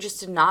Jeff Hardy just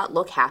did not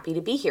look happy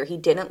to be here. He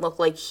didn't look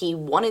like he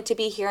wanted to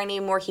be here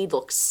anymore. He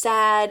looked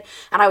sad.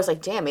 And I was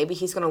like, damn, maybe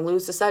he's going to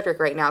lose to Cedric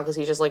right now because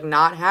he's just, like,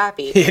 not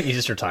happy. He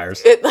just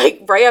retires.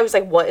 I was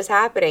like, what is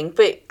happening?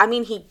 But, I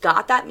mean, he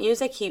got that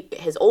music,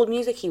 his old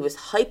music. He was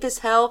hype as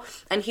hell.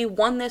 And he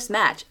won this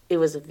match. It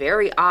was a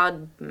very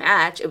odd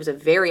match. It was a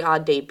very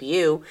odd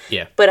debut.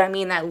 Yeah. But, I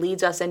mean, that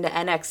leads us into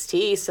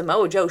NXT.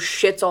 Samoa Joe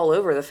shits all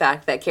over the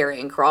fact that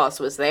Karrion Kross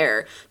was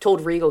there.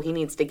 Told Regal he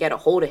needs to get a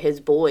hold of his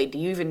boy. Do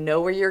you even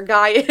know where your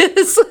guy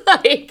is?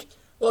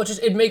 Well,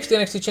 it makes the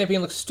NXT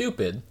champion look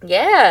stupid.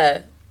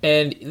 Yeah.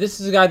 And this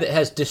is a guy that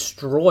has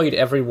destroyed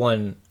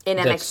everyone in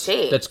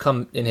NXT that's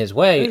come in his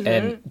way,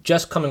 and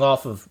just coming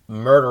off of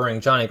murdering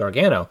Johnny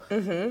Gargano,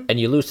 and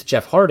you lose to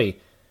Jeff Hardy,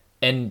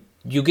 and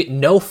you get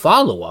no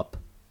follow-up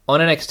on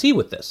NXT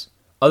with this,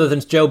 other than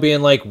Joe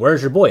being like,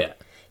 where's your boy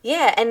at?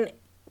 Yeah, and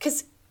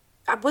because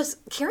was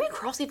Karrion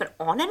Kross even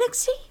on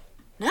NXT?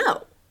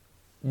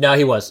 No,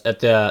 he was at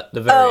the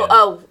very end.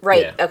 Oh,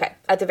 right. Yeah. Okay,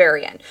 at the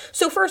very end.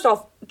 So first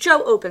off,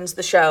 Joe opens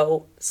the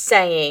show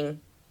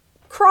saying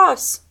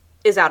Kross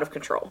is out of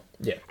control.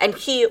 Yeah. And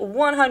he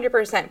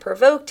 100%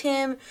 provoked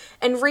him,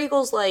 and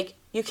Regal's like,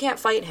 you can't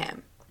fight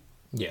him.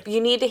 Yeah. You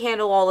need to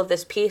handle all of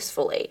this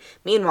peacefully.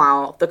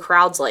 Meanwhile, the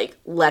crowd's like,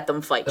 let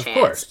them fight chants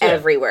course, yeah.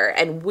 everywhere.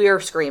 And we're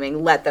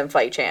screaming, let them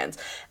fight chants.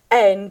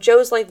 And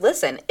Joe's like,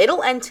 listen,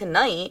 it'll end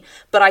tonight,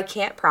 but I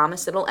can't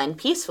promise it'll end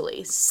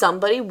peacefully.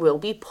 Somebody will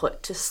be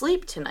put to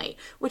sleep tonight.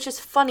 Which is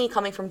funny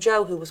coming from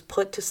Joe, who was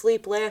put to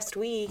sleep last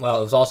week. Well,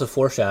 it was also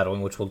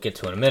foreshadowing, which we'll get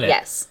to in a minute.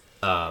 Yes.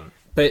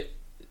 But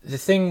the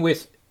thing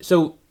with...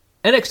 So,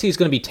 NXT is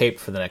going to be taped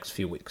for the next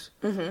few weeks.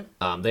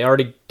 Mm-hmm. They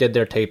already did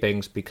their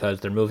tapings because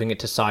they're moving it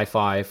to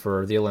Sci-Fi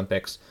for the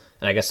Olympics.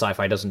 And I guess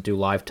Sci-Fi doesn't do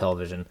live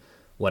television,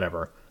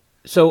 whatever.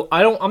 So,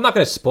 I'm not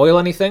going to spoil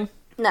anything.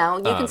 No,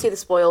 you can see the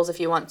spoils if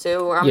you want to.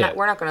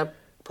 We're not going to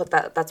put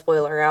that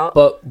spoiler out.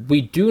 But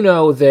we do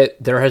know that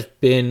there has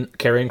been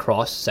Karrion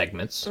Kross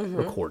segments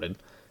recorded.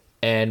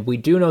 And we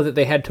do know that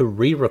they had to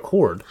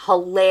re-record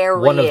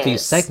one of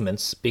these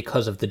segments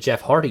because of the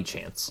Jeff Hardy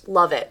chants.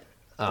 Love it.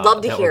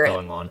 Love to hear it.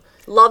 Going on.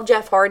 Love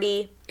Jeff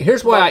Hardy.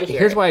 Here's why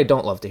I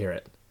don't love to hear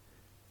it.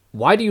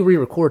 Why do you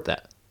re-record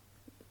that?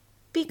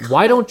 Because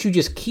why don't you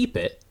just keep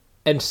it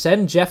and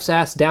send Jeff's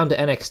ass down to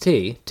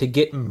NXT to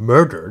get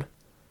murdered?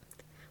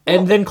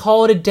 And then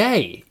call it a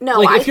day.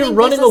 No, if you're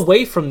running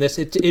away from this,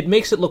 it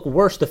makes it look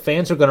worse. The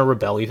fans are going to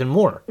rebel even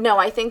more. No,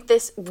 I think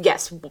this.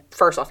 Yes,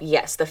 first off,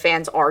 yes, the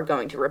fans are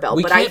going to rebel.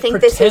 We but can't I think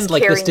pretend this is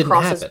like this didn't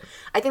happen.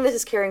 I think this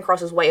is Karrion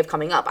Kross's way of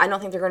coming up. I don't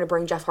think they're going to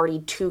bring Jeff Hardy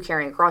to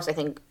Karrion Kross. I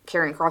think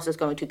Karrion Kross is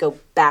going to go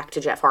back to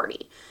Jeff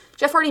Hardy.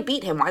 Jeff Hardy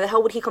beat him. Why the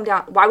hell would he come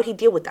down? Why would he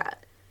deal with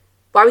that?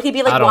 Why would he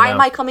be like, why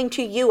am I coming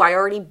to you? I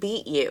already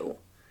beat you.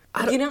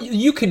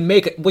 You can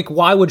make it. Like,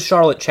 why would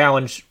Charlotte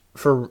challenge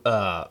for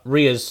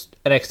Rhea's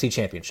NXT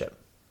championship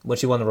when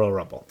she won the Royal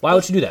Rumble? Why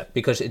would she do that?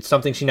 Because it's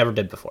something she never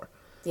did before.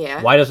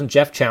 Yeah. Why doesn't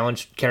Jeff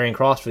challenge Karrion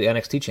Kross for the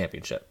NXT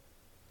championship?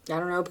 I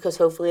don't know, because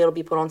hopefully it'll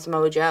be put on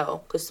Samoa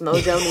Joe. Because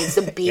Samoa Joe needs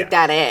to beat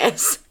that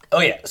ass.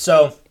 Oh, yeah.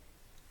 So,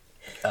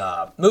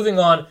 moving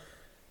on,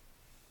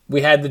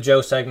 we had the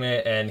Joe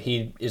segment, and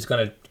he is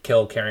going to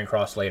kill Karrion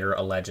Kross later,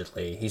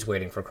 allegedly. He's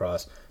waiting for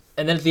Kross.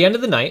 And then at the end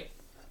of the night,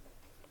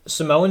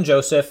 Samoan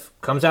Joseph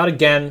comes out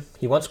again.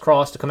 He wants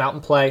Kross to come out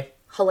and play.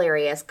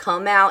 Hilarious.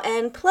 Come out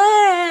and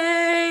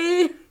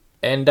play.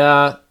 And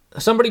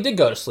somebody did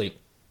go to sleep.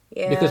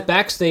 Yeah. Because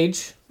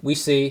backstage, we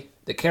see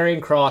that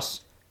Karrion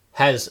Kross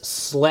has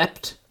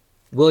slept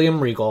William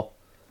Regal.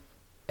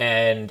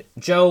 And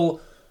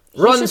Joe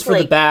runs for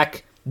the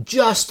back,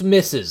 just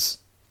misses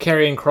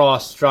Karrion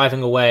Kross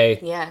driving away.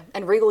 Yeah,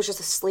 and Regal's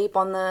just asleep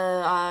on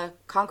the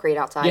concrete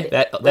outside.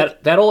 Yeah,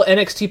 that old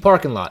NXT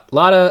parking lot. A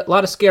lot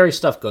of scary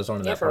stuff goes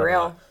on in that parking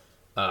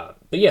lot.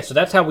 But yeah, so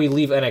that's how we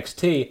leave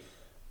NXT.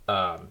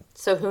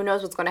 So who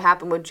knows what's going to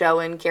happen with Joe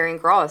and Karrion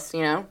Kross,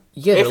 you know?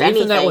 Yeah, they're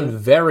leaving that one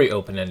very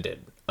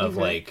open-ended. Of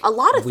a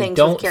lot of things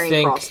with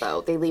Karrion Kross, though,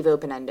 they leave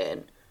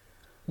open-ended.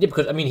 Yeah,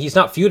 because, I mean, he's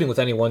not feuding with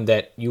anyone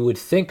that you would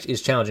think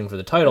is challenging for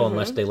the title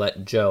unless they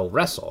let Joe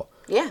wrestle.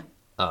 Yeah.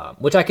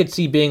 Which I could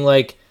see being,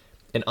 like,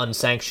 an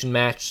unsanctioned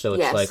match, so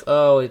it's like,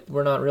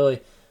 we're not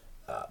really...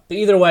 but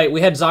either way, we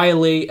had Xia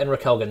Li and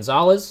Raquel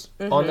Gonzalez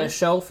on this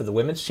show for the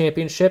Women's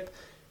Championship,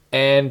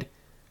 and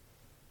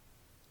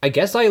I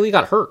guess Xia Li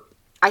got hurt.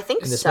 I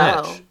think in this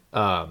match.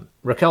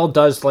 Raquel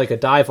does like a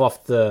dive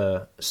off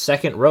the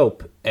second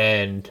rope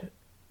and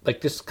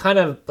like this kind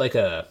of like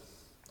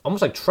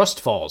almost like trust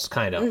falls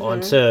kind of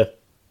onto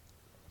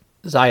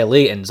Xia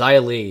Li, and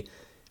Xia Li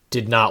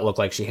did not look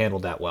like she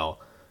handled that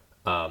well.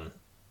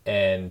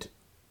 And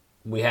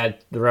we had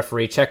the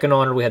referee checking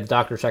on her, we had the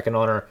doctor checking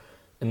on her,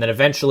 and then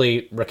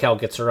eventually Raquel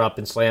gets her up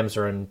and slams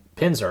her and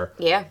pins her.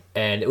 Yeah.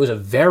 And it was a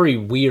very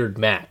weird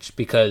match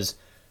because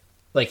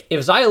like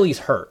if Xia Li's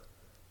hurt,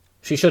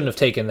 she shouldn't have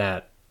taken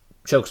that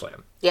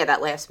chokeslam. Yeah,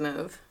 that last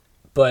move.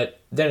 But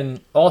then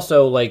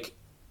also, like,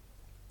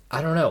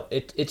 I don't know.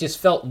 It just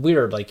felt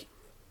weird. Like,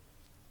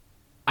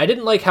 I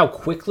didn't like how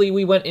quickly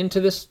we went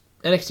into this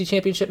NXT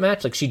Championship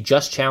match. Like, she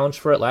just challenged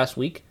for it last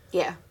week.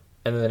 Yeah.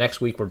 And then the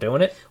next week we're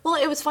doing it. Well,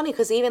 it was funny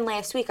because even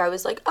last week I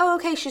was like, oh,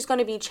 okay, she's going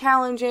to be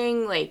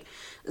challenging. Like,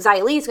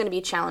 Xia Li's going to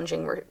be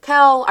challenging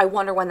Raquel. I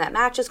wonder when that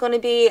match is going to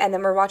be. And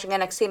then we're watching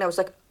NXT and I was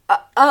like,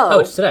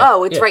 it's today.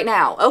 Oh, it's right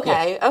now.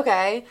 Okay,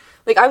 okay.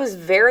 Like, I was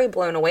very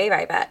blown away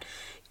by that.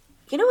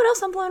 You know what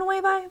else I'm blown away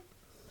by?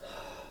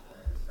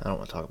 I don't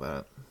want to talk about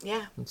it.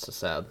 Yeah. It's so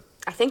sad.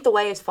 I think the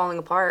way is falling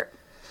apart.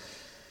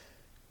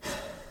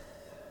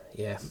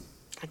 Yeah.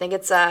 I think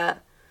it's,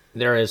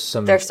 there is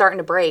some... They're starting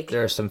to break.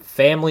 There are some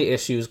family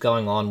issues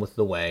going on with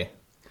the way.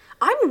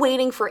 I'm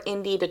waiting for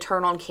Indy to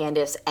turn on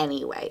Candice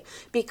anyway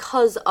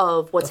because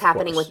of what's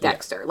happening with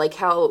Dexter. Like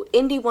how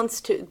Indy wants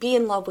to be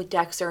in love with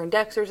Dexter and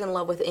Dexter's in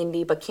love with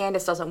Indy, but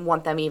Candice doesn't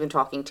want them even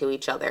talking to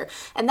each other.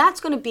 And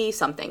that's going to be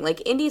something.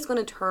 Like Indy's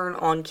going to turn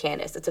on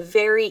Candice. It's a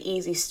very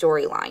easy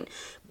storyline.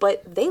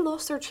 But they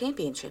lost their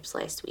championships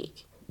last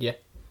week. Yeah.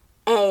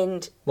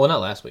 And... Well,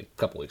 not last week. A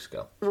couple weeks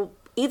ago. Well,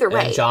 either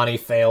way. And Johnny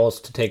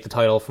fails to take the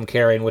title from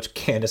Karrion, which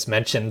Candice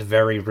mentioned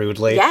very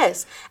rudely.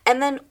 Yes.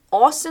 And then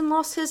Austin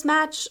lost his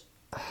match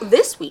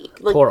this week.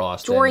 Like, Poor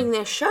Austin. During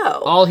this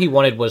show. All he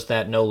wanted was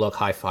that no-look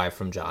high five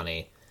from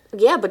Johnny.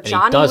 Yeah, but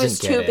Johnny was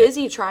too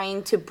busy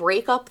trying to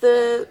break up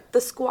the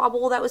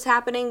squabble that was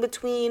happening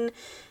between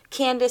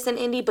Candice and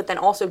Indy, but then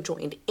also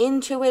joined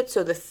into it.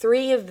 So the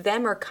three of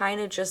them are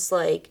kind of just,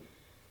 like,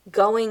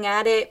 going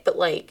at it, but,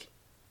 like,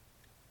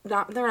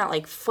 they're not,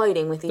 like,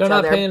 fighting with each other.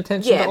 They're not paying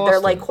attention to Austin. They're,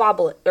 like,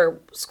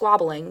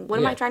 squabbling. What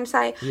am I trying to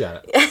say? You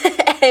got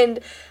it.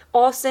 And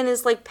Austin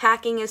is, like,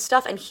 packing his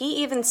stuff, and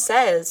he even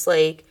says,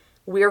 like,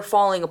 we're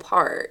falling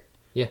apart.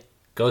 Yeah.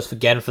 Goes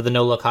again for the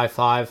no-look high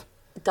five.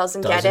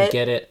 Doesn't get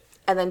it.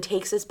 And then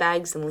takes his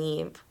bags and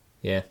leave.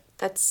 Yeah.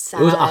 That's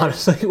sad. It was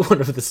honestly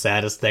one of the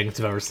saddest things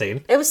I've ever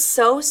seen. It was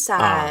so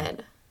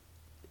sad.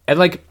 And,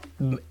 like,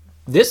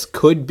 this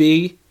could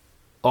be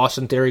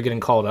Austin Theory getting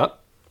called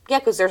up. Yeah,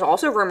 because there's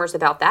also rumors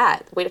about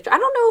that. I don't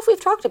know if we've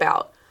talked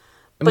about.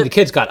 I mean, the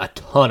kid's got a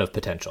ton of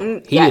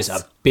potential. He is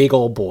a big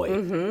old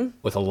boy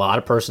with a lot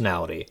of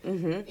personality.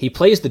 He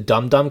plays the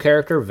dum-dum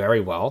character very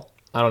well.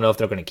 I don't know if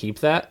they're going to keep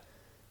that.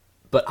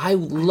 But I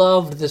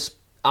loved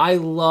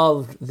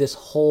this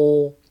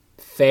whole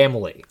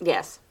family.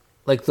 Yes.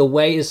 Like, the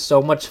way is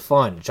so much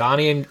fun.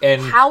 Johnny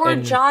and how are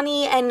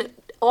Johnny and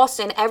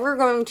Austin ever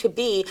going to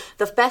be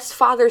the best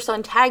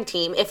father-son tag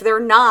team if they're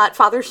not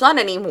father-son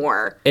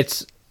anymore?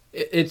 This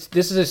is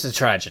just a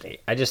tragedy.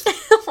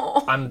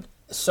 I'm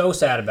so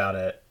sad about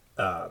it.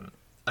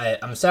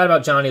 I'm sad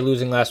about Johnny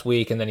losing last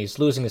week, and then he's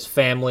losing his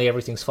family.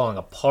 Everything's falling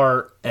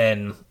apart,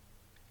 and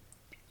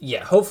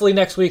yeah, hopefully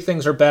next week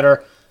things are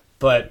better.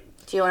 But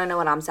do you want to know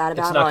what I'm sad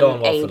about? It's not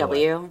going well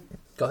AEW?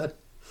 Go ahead.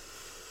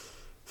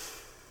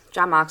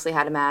 Jon Moxley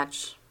had a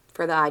match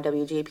for the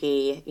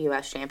IWGP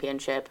US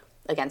Championship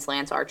against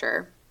Lance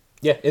Archer.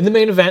 Yeah, in the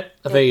main event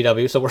of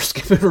AEW, so we're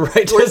skipping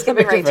right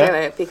to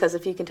it because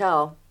if you can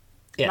tell,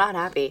 I'm not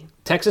happy.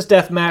 Texas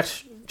Death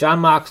Match, Jon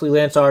Moxley,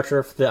 Lance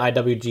Archer for the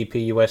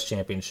IWGP US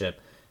Championship.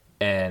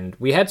 And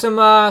we had some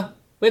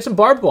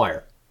barbed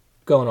wire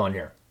going on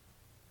here.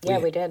 Yeah,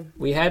 we did.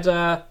 We had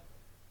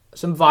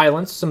some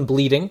violence, some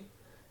bleeding,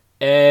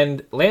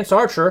 and Lance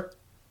Archer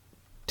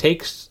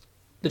takes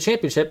the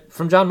championship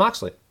from Jon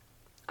Moxley.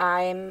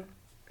 I'm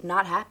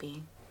not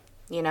happy,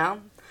 you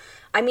know?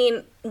 I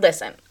mean,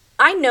 listen,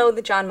 I know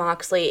that Jon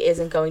Moxley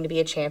isn't going to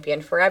be a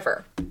champion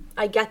forever.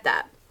 I get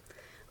that.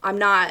 I'm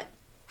not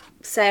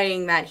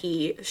saying that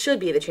he should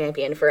be the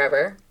champion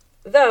forever,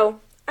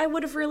 though I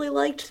would have really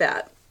liked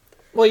that.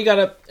 Well, you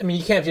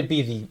can't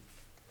be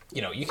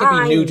you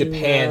can be New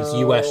Japan's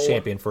U.S.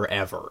 champion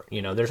forever.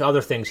 You know, there's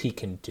other things he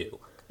can do.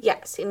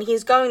 Yes, and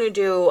he's going to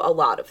do a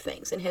lot of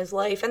things in his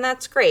life, and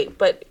that's great,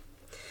 but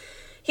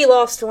he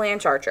lost to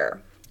Lance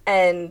Archer.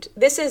 And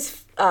this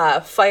is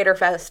Fyter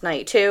Fest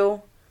Night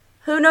 2.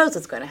 Who knows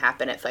what's going to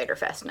happen at Fyter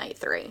Fest Night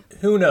 3?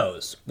 Who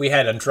knows? We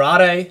had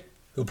Andrade,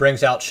 who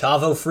brings out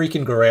Chavo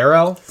freaking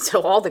Guerrero.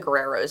 So all the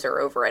Guerreros are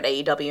over at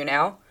AEW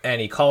now.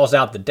 And he calls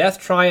out the Death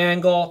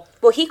Triangle.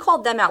 Well, he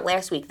called them out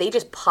last week. They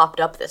just popped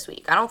up this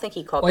week. I don't think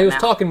he called them out. Well, he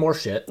was talking more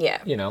shit.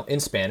 Yeah. You know, in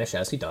Spanish,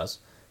 as he does.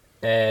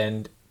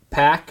 And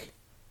Pac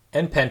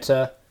and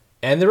Penta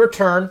and the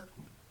return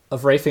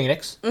of Rey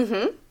Fenix.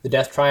 Mm-hmm. The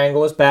Death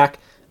Triangle is back.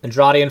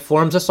 Andrade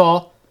informs us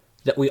all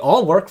that we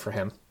all work for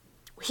him,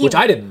 which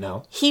I didn't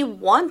know.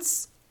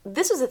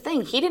 This is the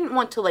thing, he didn't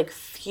want to, like,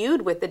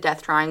 feud with the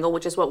Death Triangle,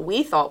 which is what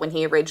we thought when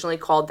he originally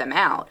called them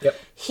out. Yep.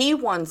 He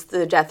wants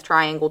the Death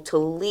Triangle to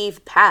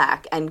leave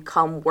Pac and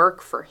come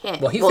work for him.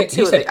 Well, he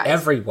said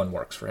everyone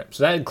works for him,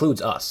 so that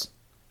includes us.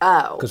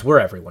 Oh. Because we're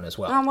everyone as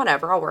well.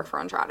 Whatever, I'll work for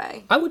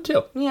Andrade. I would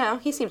too. Yeah,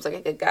 he seems like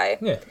a good guy.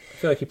 Yeah, I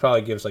feel like he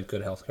probably gives, like,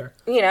 good health care.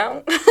 You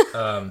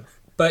know?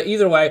 But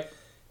either way,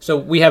 so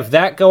we have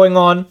that going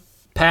on.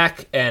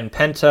 Pac and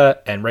Penta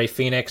and Rey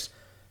Fenix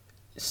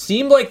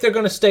seem like they're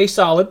going to stay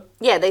solid.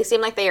 Yeah, they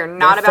seem like they are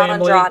not about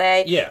family.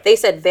 Andrade. Yeah. They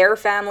said their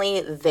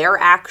family, they're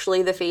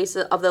actually the face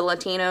of the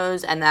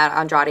Latinos, and that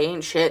Andrade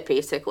ain't shit,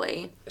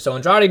 basically. So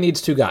Andrade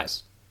needs two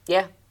guys.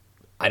 Yeah.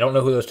 I don't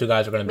know who those two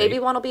guys are going to be. Maybe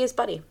one will be his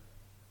buddy.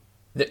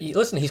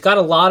 Listen, he's got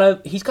a lot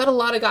of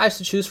guys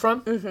to choose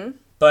from. Mm-hmm.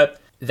 But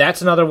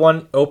that's another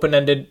one,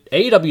 open-ended.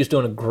 AEW is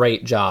doing a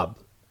great job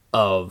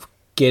of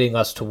getting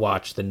us to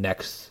watch the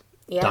next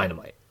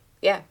Dynamite.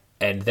 Yeah.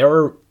 And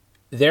they're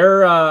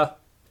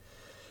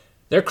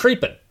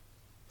creeping.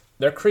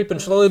 They're creeping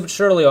slowly but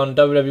surely on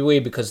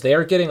WWE because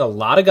they're getting a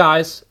lot of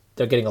guys.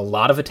 They're getting a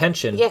lot of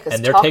attention. Yeah, because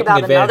and they're taking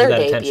advantage of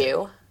that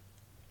attention.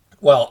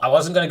 Well, I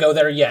wasn't going to go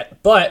there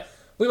yet, but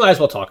we might as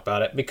well talk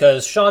about it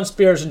because Shawn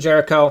Spears and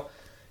Jericho,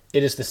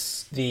 it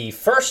is the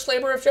first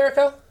labor of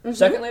Jericho? Mm-hmm.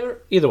 Second labor?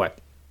 Either way.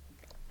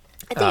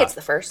 I think it's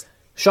the first.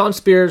 Shawn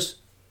Spears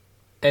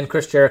and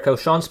Chris Jericho.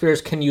 Shawn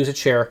Spears can use a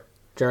chair.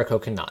 Jericho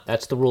cannot.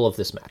 That's the rule of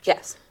this match.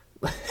 Yes.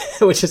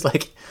 Which is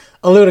like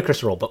a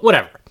ludicrous rule, but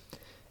whatever.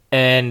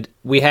 And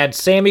we had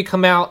Sammy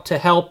come out to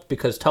help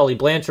because Tully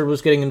Blanchard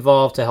was getting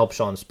involved to help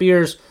Shawn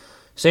Spears.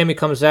 Sammy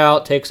comes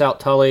out, takes out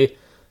Tully,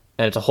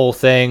 and it's a whole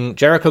thing.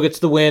 Jericho gets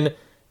the win.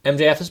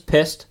 MJF is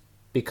pissed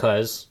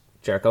because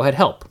Jericho had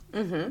help.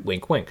 Mm-hmm.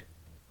 Wink, wink.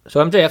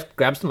 So MJF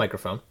grabs the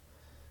microphone.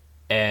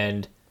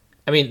 And,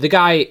 I mean, the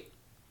guy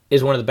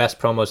is one of the best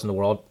promos in the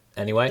world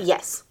anyway.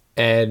 Yes.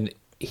 And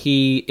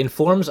he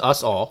informs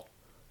us all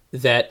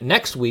that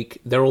next week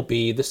there will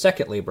be the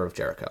second Labor of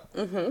Jericho.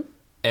 Mm-hmm.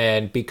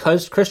 And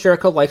because Chris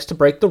Jericho likes to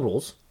break the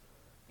rules,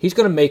 he's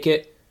going to make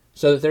it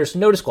so that there's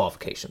no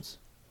disqualifications.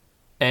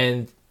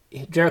 And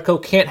Jericho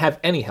can't have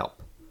any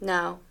help.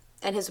 No.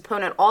 And his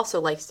opponent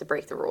also likes to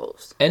break the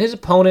rules. And his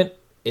opponent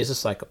is a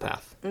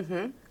psychopath.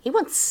 Mm-hmm. He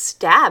once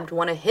stabbed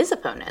one of his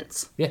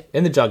opponents. Yeah,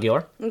 in the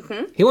jugular.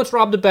 Mm-hmm. He once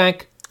robbed a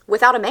bank.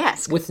 Without a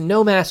mask. With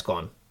no mask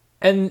on.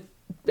 And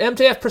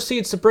MJF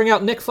proceeds to bring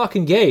out Nick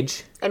fucking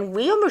Gage. And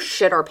we almost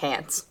shit our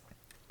pants.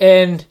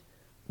 And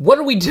what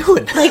are we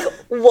doing? Like,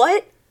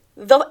 what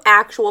the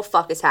actual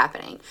fuck is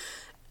happening?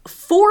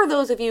 For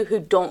those of you who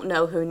don't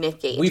know who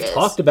Nick Gage is. We've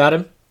talked about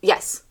him.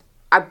 Yes.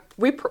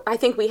 I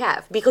think we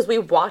have. Because we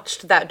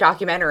watched that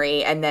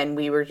documentary and then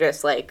we were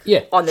just like,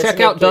 on this check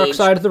Nick out Gage. Dark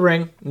Side of the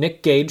Ring,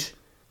 Nick Gage.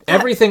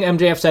 Everything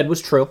MJF said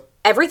was true.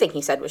 Everything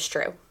he said was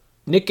true.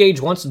 Nick Gage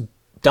once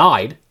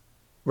died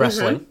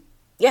wrestling. Mm-hmm.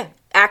 Yeah.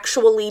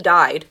 Actually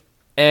died.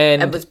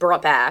 And was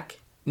brought back.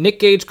 Nick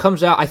Gage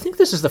comes out. I think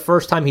this is the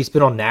first time he's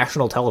been on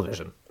national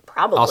television.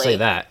 Probably. I'll say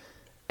that.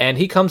 And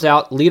he comes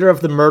out, leader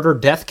of the Murder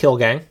Death Kill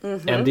Gang,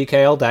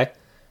 MDK all day.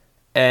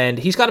 And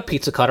he's got a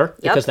pizza cutter,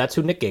 because that's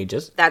who Nick Gage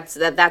is.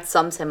 That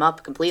sums him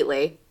up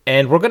completely.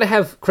 And we're going to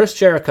have Chris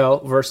Jericho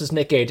versus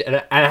Nick Gage.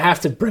 And I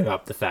have to bring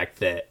up the fact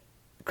that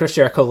Chris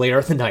Jericho later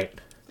in the night.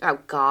 Oh,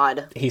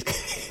 God. He's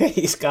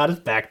got his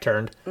back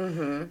turned.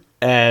 Mm-hmm.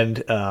 And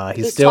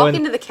he's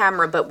talking to the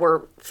camera, but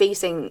we're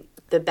facing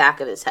the back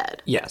of his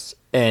head. Yes.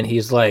 And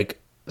he's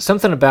like,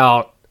 something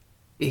about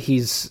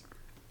he's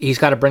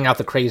got to bring out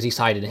the crazy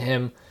side in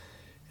him.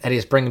 And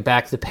he's bringing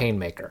back the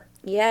Painmaker.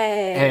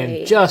 Yay.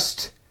 And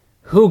just,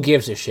 who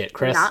gives a shit,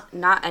 Chris?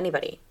 Not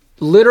anybody.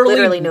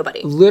 Literally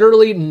nobody.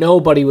 Literally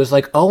nobody was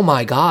like, oh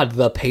my God,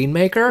 the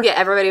Painmaker? Yeah,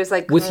 everybody was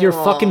like, with your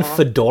fucking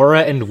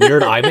fedora and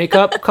weird eye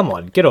makeup? Come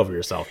on, get over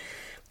yourself.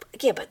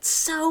 Yeah, but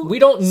so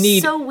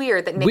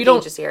weird that Nick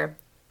Gage is here.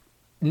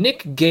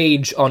 Nick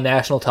Gage on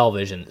national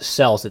television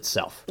sells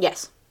itself.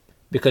 Yes.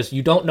 Because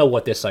you don't know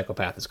what this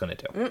psychopath is going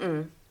to do.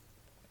 Mm-mm.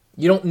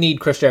 You don't need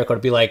Chris Jericho to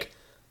be like,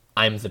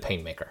 I'm the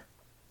Painmaker.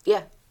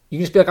 Yeah. You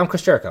can just be like, I'm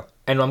Chris Jericho,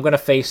 and I'm going to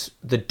face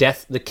the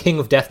king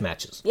of death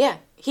matches. Yeah,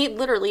 he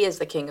literally is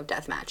the king of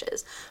death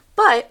matches.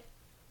 But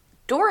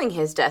during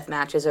his death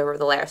matches over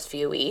the last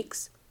few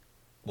weeks...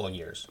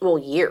 years.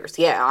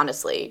 Yeah,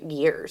 honestly,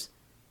 years.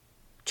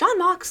 Jon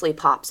Moxley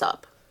pops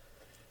up.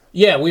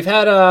 Yeah, we've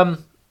had,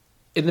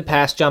 in the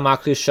past, Jon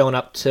Moxley has shown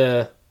up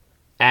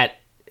at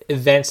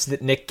events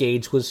that Nick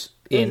Gage was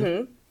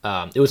in.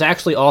 Mm-hmm. It was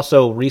actually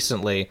also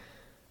recently,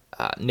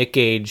 Nick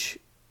Gage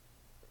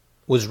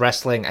was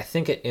wrestling, I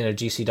think in a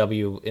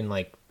GCW in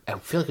I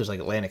feel like it was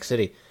Atlantic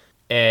City.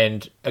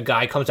 And a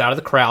guy comes out of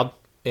the crowd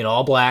in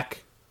all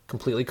black,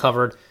 completely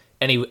covered,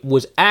 and he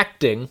was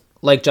acting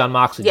like Jon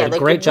Moxley. Did a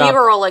great job. We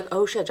were all like,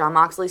 oh shit, Jon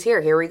Moxley's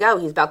here. Here we go.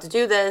 He's about to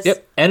do this.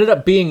 Yep. Ended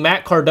up being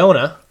Matt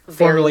Cardona,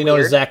 formerly known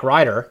as Zack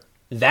Ryder.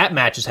 That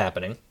match is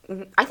happening.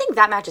 Mm-hmm. I think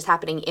that match is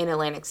happening in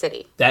Atlantic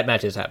City. That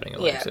match is happening in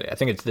Atlantic City. I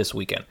think it's this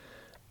weekend.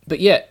 But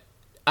yeah,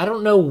 I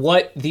don't know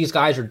what these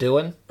guys are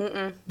doing.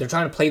 Mm-mm. They're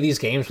trying to play these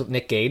games with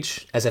Nick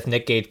Gage, as if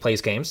Nick Gage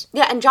plays games.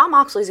 Yeah, and Jon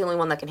Moxley's the only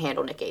one that can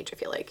handle Nick Gage, I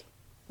feel like.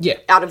 Yeah.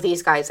 Out of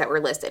these guys that were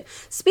listed.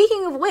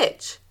 Speaking of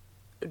which,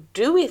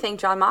 do we think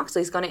Jon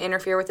Moxley's going to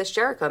interfere with this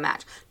Jericho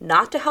match?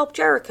 Not to help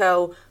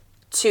Jericho,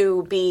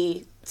 to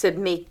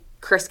make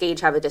Chris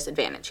Gage have a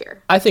disadvantage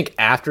here. I think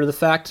after the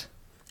fact,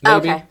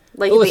 maybe. Okay.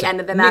 Like at the end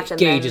of the match. Nick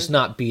Gage is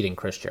not beating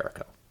Chris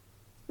Jericho.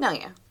 No,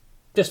 yeah.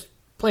 Just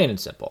plain and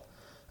simple.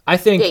 I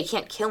think... Yeah, you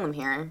can't kill him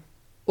here.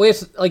 Well,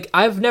 it's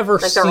I've never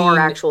seen there are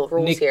actual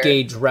rules Nick here.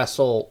 Gage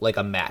wrestle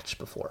a match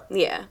before.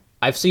 Yeah.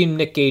 I've seen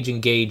Nick Gage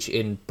engage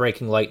in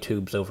breaking light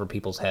tubes over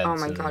people's heads. Oh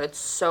my God, it's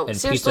so...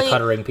 And pizza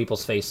cuttering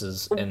people's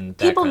faces and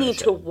that people kind of need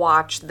shit. to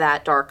watch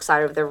that Dark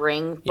Side of the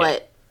Ring,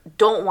 but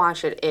don't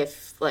watch it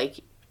if,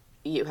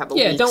 you have a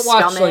weak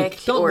stomach.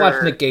 Don't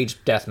watch Nick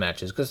Gage death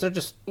matches, because they're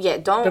just... Yeah,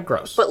 they're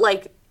gross. But,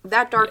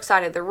 that Dark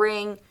Side of the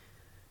Ring,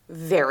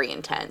 very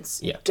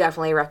intense. Yeah.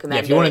 Definitely recommend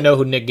it. If you want to know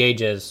who Nick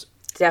Gage is...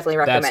 Definitely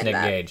recommend that.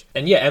 That's Nick Gage.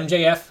 And yeah,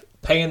 MJF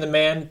paying the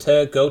man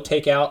to go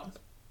take out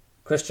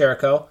Chris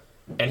Jericho,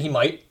 and he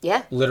might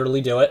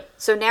literally do it.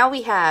 So now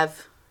we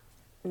have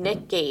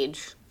Nick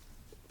Gage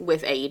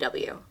with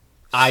AEW.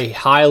 I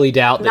highly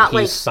doubt that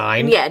he's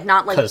signed. Yeah,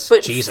 not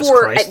but Jesus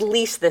for Christ. at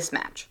least this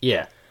match.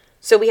 Yeah.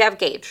 So we have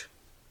Gage.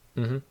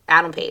 Mm-hmm.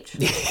 Adam Page.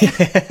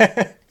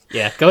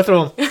 Yeah, go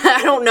through them.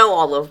 I don't know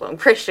all of them.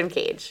 Christian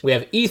Cage. We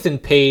have Ethan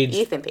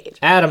Page,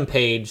 Adam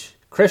Page,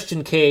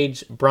 Christian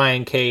Cage,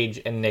 Brian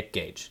Cage, and Nick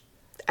Gage.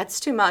 That's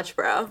too much,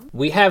 bro.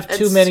 We have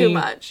too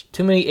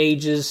many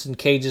ages and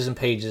cages and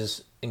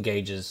pages and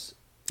gauges.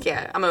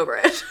 Yeah, I'm over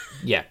it.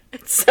 Yeah.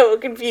 It's so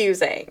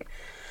confusing.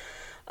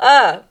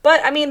 But,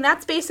 I mean,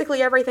 that's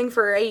basically everything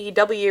for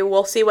AEW.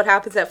 We'll see what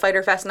happens at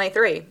Fyter Fest Night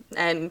 3.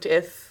 And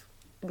if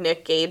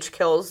Nick Gage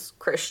kills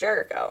Chris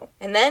Jericho.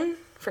 And then,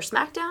 for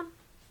SmackDown,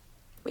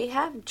 we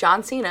have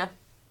John Cena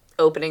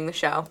opening the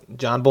show.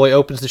 John Boy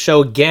opens the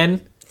show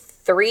again.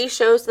 3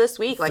 shows this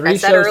week, like I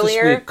said earlier. 3 shows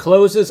this week.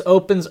 Closes,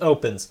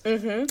 opens.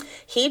 Mm-hmm.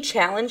 He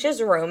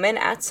challenges Roman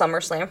at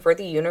SummerSlam for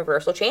the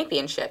Universal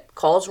Championship.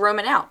 Calls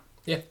Roman out.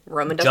 Yeah.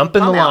 Roman doesn't Jump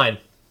in the line.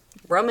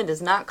 Roman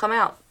does not come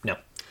out. No.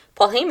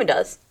 Paul Heyman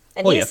does.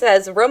 And he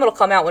says Roman will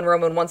come out when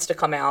Roman wants to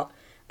come out.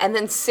 And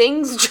then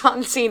sings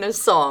John Cena's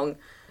song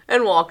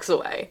and walks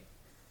away.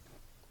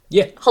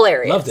 Yeah.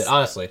 Hilarious. Loved it,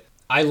 honestly.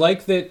 I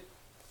like that,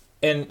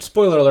 and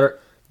spoiler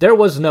alert, there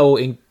was no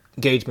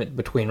engagement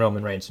between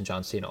Roman Reigns and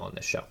John Cena on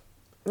this show.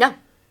 No.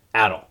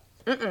 At all.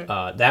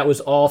 That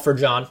was all for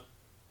John.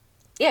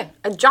 Yeah.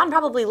 And John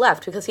probably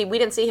left because we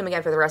didn't see him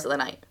again for the rest of the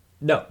night.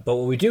 No, but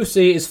what we do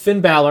see is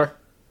Finn Balor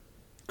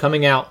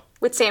coming out.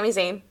 With Sami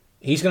Zayn.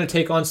 He's going to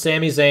take on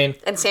Sami Zayn.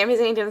 And Sami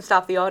Zayn didn't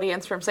stop the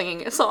audience from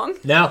singing a song.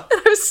 No.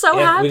 I was so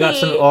happy. We got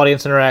some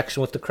audience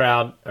interaction with the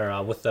crowd,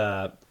 or with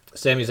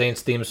Sami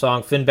Zayn's theme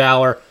song. Finn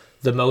Balor,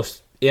 the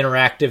most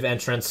interactive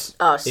entrance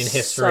in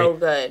history. So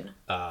good.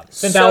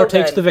 Finn Balor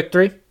takes the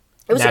victory.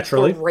 It was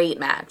a great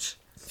match.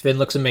 Finn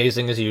looks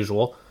amazing as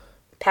usual.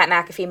 Pat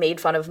McAfee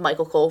made fun of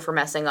Michael Cole for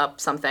messing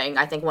up something.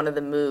 I think one of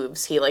the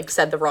moves, he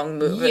said the wrong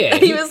move. Yeah,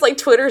 and he was like,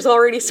 Twitter's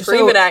already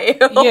screaming at you.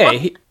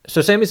 Yeah,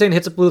 so Sami Zayn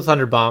hits a Blue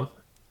Thunder Bomb,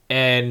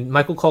 and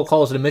Michael Cole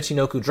calls it a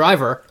Michinoku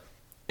driver,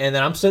 and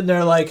then I'm sitting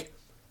there like,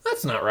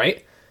 that's not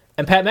right.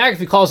 And Pat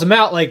McAfee calls him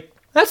out like,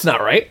 that's not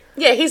right.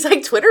 Yeah, he's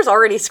like, Twitter's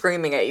already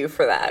screaming at you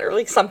for that, or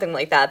like something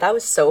like that. That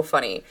was so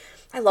funny.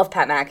 I love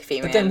Pat McAfee,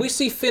 man. But then we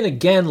see Finn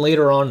again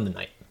later on in the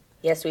night.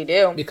 Yes, we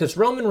do. Because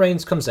Roman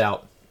Reigns comes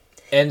out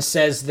and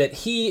says that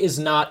he is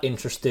not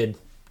interested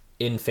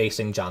in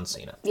facing John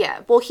Cena.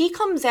 Yeah, well, he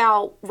comes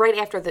out right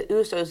after the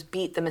Usos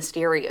beat the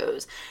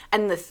Mysterios,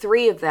 and the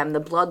 3 of them,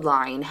 the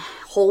Bloodline,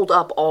 hold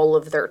up all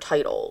of their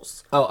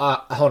titles.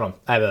 Oh, hold on.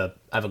 I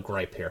have a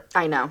gripe here.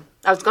 I know.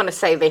 I was going to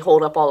say they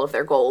hold up all of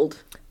their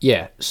gold.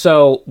 Yeah,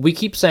 so we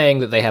keep saying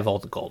that they have all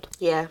the gold.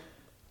 Yeah.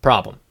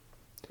 Problem.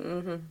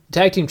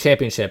 Tag team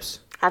championships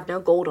have no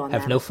gold on them.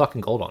 Have no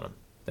fucking gold on them.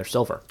 They're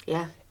silver.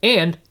 Yeah.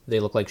 And they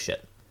look like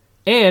shit.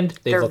 And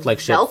they've looked like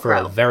shit for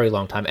a very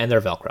long time, and they're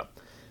Velcro.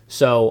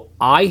 So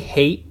I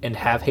hate and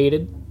have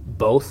hated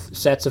both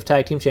sets of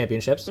tag team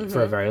championships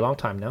for a very long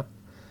time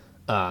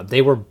now.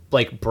 They were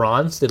like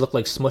bronze. They looked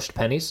like smushed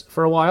pennies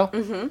for a while.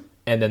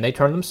 And then they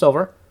turned them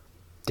silver.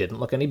 Didn't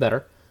look any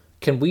better.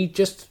 Can we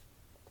just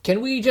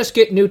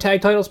get new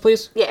tag titles,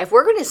 please? Yeah, if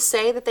we're going to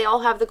say that they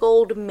all have the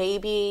gold,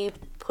 maybe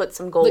put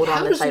some gold on the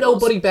titles. How does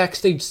nobody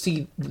backstage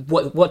see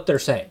what they're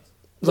saying?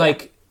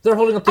 Like, they're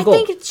holding up the gold. I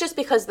think it's just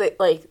because they,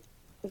 like,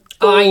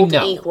 gold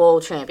equal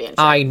championship.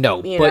 I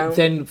know, but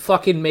then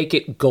fucking make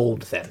it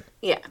gold then.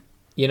 Yeah.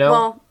 You know?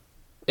 Well,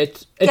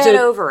 it's get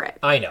over it.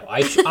 I know.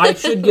 I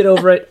should get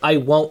over it. I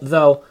won't,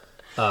 though.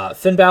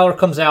 Finn Balor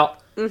comes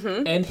out,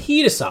 and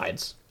he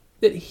decides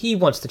that he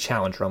wants to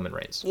challenge Roman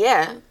Reigns.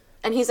 Yeah.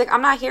 And he's like,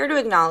 I'm not here to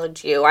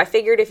acknowledge you. I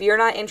figured if you're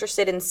not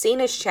interested in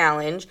Cena's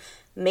challenge,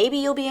 maybe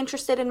you'll be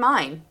interested in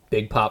mine.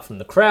 Big pop from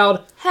the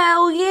crowd.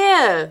 Hell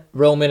yeah.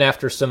 Roman,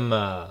 after some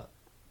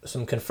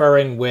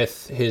conferring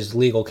with his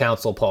legal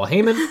counsel, Paul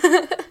Heyman,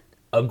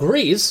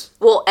 agrees.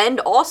 Well, and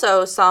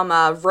also some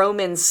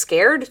Roman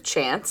scared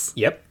chants.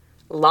 Yep.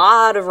 A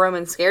lot of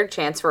Roman scared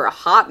chants for a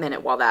hot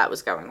minute while that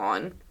was going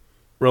on.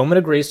 Roman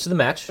agrees to the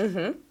match.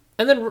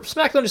 And then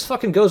SmackDown just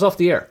fucking goes off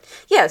the air.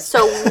 Yeah,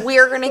 so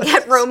we're going to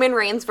get Roman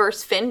Reigns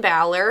versus Finn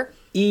Balor.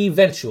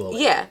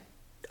 Eventually. Yeah.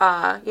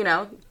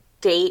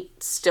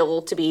 Date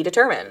still to be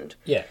determined.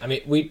 Yeah, I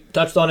mean, we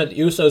touched on it. The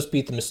Usos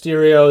beat the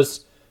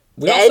Mysterios.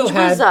 Edge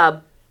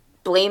was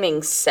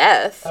blaming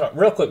Seth.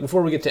 Real quick,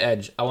 before we get to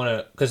Edge, I want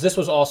to... Because this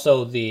was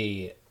also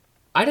I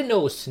didn't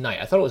know it was tonight.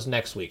 I thought it was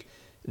next week.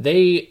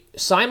 They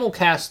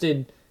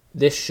simulcasted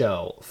this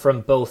show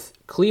from both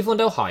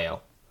Cleveland,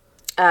 Ohio...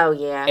 Oh,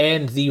 yeah.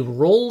 And the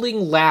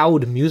Rolling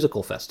Loud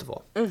Musical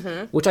Festival,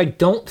 which I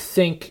don't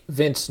think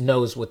Vince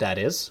knows what that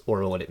is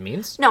or what it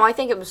means. No, I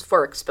think it was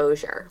for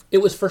exposure. It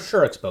was for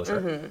sure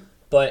exposure,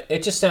 but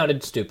it just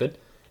sounded stupid,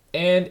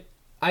 and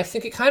I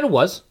think it kind of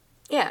was.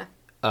 Yeah.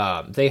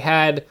 They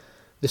had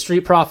the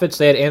Street Profits.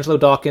 They had Angelo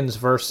Dawkins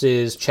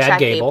versus Chad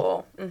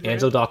Gable.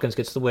 Angelo Dawkins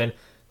gets the win.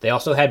 They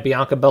also had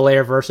Bianca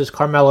Belair versus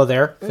Carmella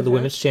there for the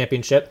Women's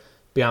Championship.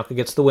 Bianca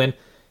gets the win,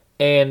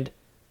 and...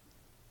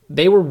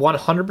 They were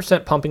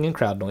 100% pumping in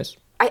crowd noise.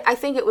 I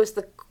think it was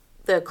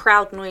the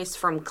crowd noise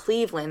from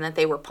Cleveland that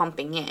they were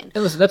pumping in.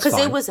 And listen, that's fine.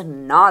 Because it was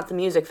not the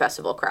music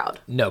festival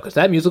crowd. No, because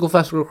that music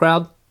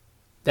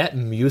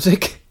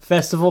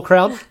festival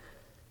crowd,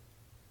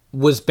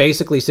 was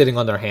basically sitting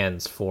on their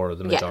hands for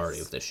the majority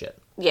of this shit.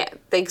 Yeah,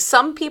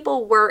 some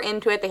people were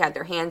into it. They had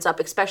their hands up,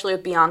 especially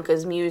with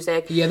Bianca's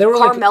music. Yeah, there were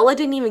Carmella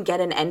didn't even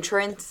get an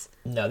entrance.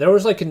 No, there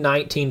was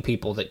 19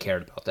 people that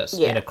cared about this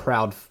in a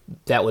crowd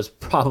that was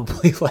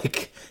probably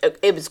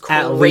it was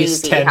crazy at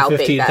least 10,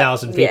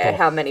 15,000 people. Yeah,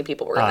 how many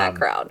people were in that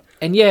crowd.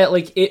 And yeah,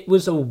 it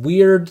was a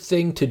weird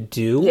thing to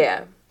do.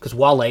 Yeah. Because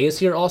Wale is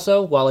here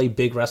also. Wale,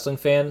 big wrestling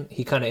fan.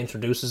 He kind of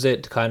introduces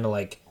it to kind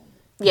of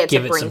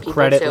give it some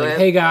credit.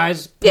 Hey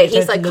guys, yeah,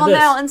 he's come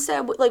out and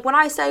said, when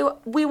I say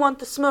we want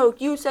the smoke,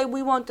 you say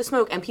we want the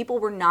smoke, and people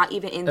were not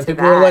even into that. And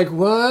people were like,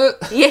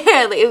 what?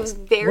 Yeah, it was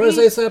very. Where's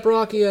A$AP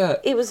Rocky at?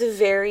 It was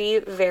very,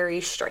 very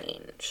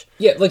strange.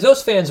 Yeah,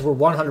 those fans were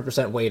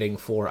 100% waiting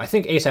for. I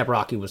think A$AP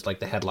Rocky was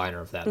the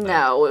headliner of that.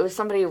 No, it was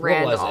somebody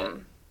random. What was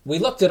it? We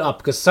looked it up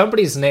because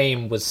somebody's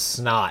name was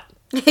Snot.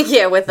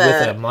 Yeah, with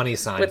a money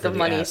sign. With the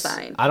money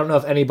sign. I don't know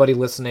if anybody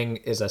listening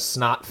is a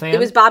Snot fan. It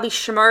was Bobby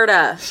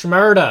Shmurda.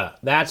 Shmurda.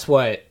 That's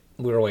what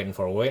we were waiting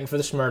for. We're waiting for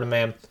the Shmurda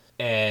man.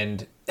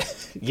 And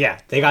yeah,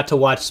 they got to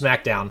watch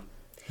SmackDown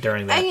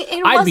during that.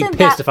 I'd be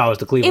pissed if I was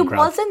the Cleveland crowd. It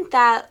wasn't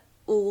that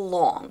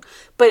long.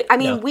 But,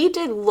 we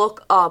did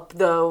look up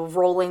the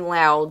Rolling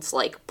Louds,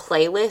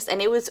 playlist,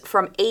 and it was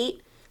from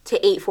 8 to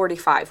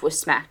 8:45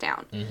 was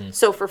SmackDown. Mm-hmm.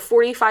 So for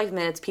 45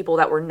 minutes, people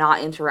that were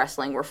not into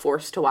wrestling were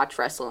forced to watch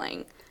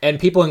wrestling. And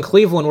people in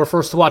Cleveland were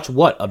forced to watch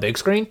what? A big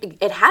screen?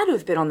 It had to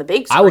have been on the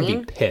big screen. I would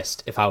be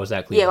pissed if I was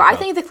that Cleveland crowd. I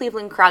think the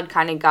Cleveland crowd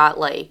kind of got,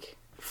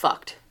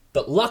 fucked.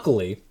 But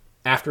luckily,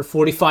 after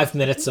 45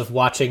 minutes of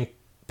watching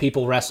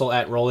people wrestle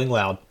at Rolling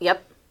Loud,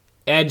 yep,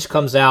 Edge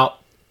comes out,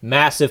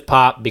 massive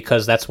pop,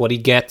 because that's what he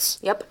gets.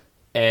 Yep.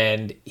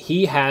 And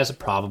he has a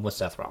problem with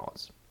Seth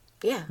Rollins.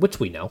 Yeah. Which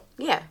we know.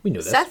 Yeah. We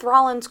knew this. Seth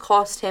Rollins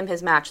cost him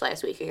his match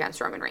last week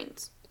against Roman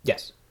Reigns.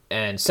 Yes.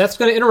 And Seth's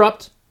going to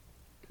interrupt.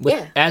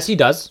 As he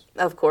does.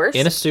 Of course.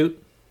 In a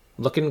suit.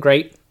 Looking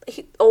great.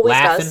 He always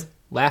does.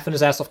 Laughing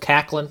his ass off,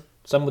 cackling,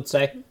 some would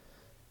say.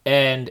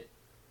 And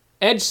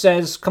Edge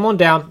says, come on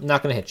down, I'm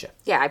not going to hit you.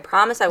 Yeah, I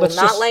promise I will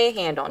not lay a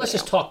hand on you. Let's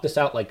just talk this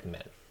out like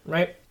men,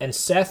 right? And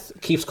Seth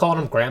keeps calling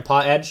him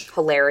Grandpa Edge.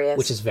 Hilarious.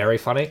 Which is very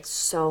funny.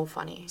 So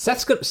funny.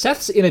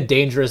 Seth's in a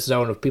dangerous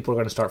zone of people are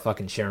going to start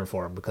fucking cheering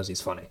for him because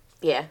he's funny.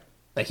 Yeah.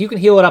 You can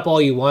heal it up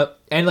all you want.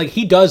 And,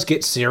 he does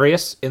get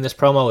serious in this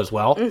promo as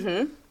well.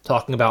 Mm-hmm.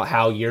 Talking about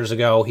how years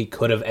ago he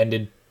could have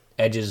ended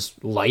Edge's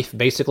life,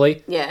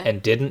 basically. Yeah.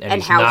 And didn't.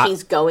 And how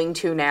he's going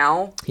to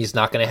now. He's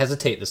not going to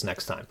hesitate this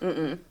next time.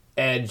 Mm-mm.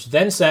 Edge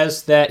then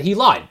says that he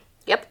lied.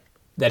 Yep.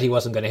 That he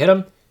wasn't going to hit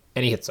him,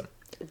 and he hits him.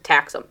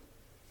 Attacks him.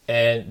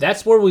 And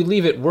that's where we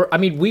leave it.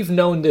 We've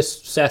known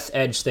this Seth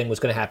Edge thing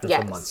was going to happen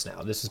for months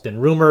now. This has been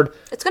rumored.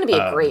 It's going to be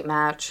a great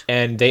match.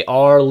 And they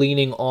are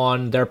leaning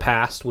on their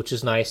past, which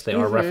is nice. They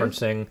are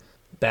referencing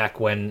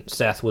back when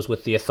Seth was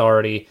with the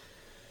Authority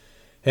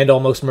and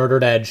almost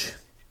murdered Edge.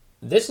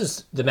 This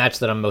is the match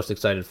that I'm most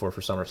excited for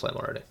SummerSlam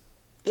already.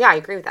 Yeah, I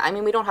agree with that.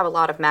 We don't have a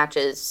lot of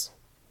matches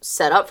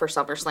set up for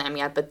SummerSlam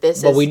yet, but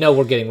But we know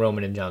we're getting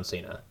Roman and John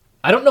Cena.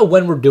 I don't know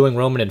when we're doing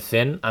Roman and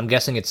Finn. I'm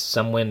guessing it's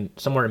somewhere in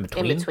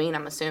between. In between,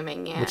 I'm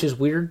assuming, yeah. Which is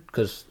weird,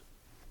 because,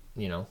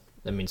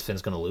 that means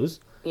Finn's going to lose.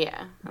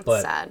 Yeah,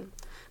 that's sad.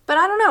 But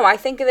I don't know. I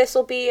think this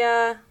will be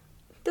a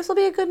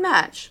good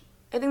match.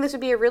 I think this would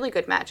be a really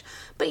good match.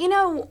 But,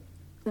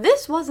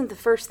 this wasn't the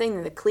first thing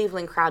that the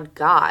Cleveland crowd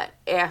got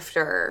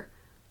after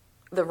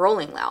the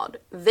Rolling Loud.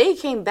 They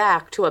came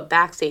back to a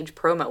backstage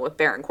promo with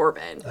Baron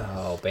Corbin.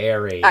 Oh,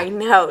 Barry. I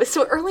know.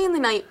 So early in the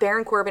night,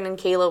 Baron Corbin and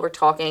Kayla were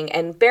talking,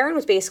 and Baron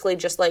was basically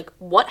just like,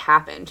 what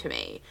happened to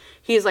me?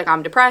 He's like,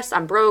 I'm depressed,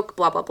 I'm broke,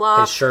 blah, blah,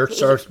 blah. His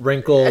shirts are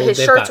wrinkled.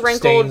 His shirt's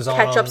wrinkled,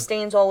 ketchup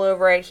stains all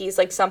over it. He's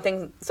like,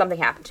 something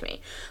happened to me.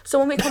 So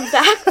when we come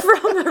back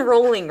from the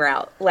Rolling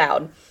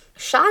Loud,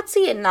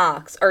 Shotzi and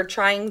Nox are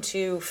trying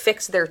to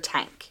fix their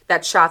tank.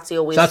 That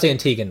Shotzi and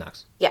Tegan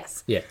Nox.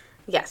 Yes. Yeah.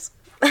 Yes.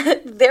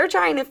 They're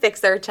trying to fix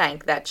their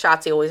tank that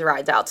Shotzi always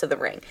rides out to the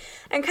ring.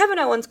 And Kevin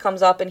Owens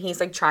comes up and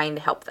he's trying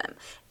to help them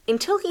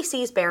until he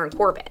sees Baron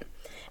Corbin.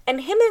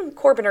 And him and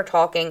Corbin are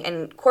talking,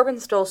 and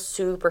Corbin's still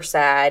super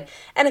sad.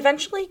 And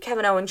eventually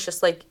Kevin Owens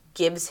just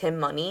gives him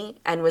money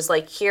and was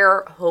like,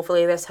 here,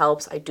 hopefully this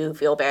helps. I do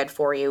feel bad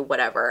for you,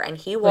 whatever. And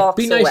he walks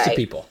away. Be nice to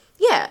people.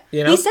 Yeah.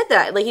 He said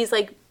that. He's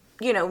like,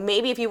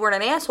 maybe if you weren't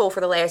an asshole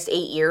for the last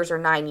 8 years or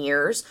 9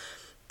 years,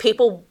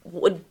 people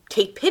would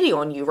take pity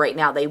on you right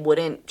now. They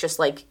wouldn't just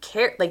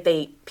care.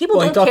 People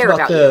don't care about you. He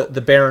talked about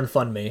the Baron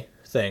Fund Me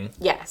thing.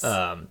 Yes.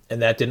 And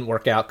that didn't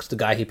work out because the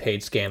guy he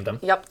paid scammed him.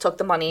 Yep. Took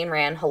the money and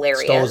ran.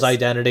 Hilarious. Stole his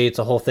identity. It's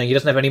a whole thing. He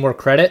doesn't have any more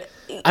credit.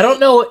 I don't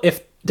know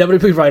if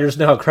WWE writers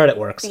know how credit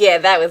works. Yeah,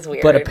 that was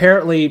weird. But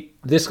apparently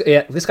this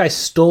guy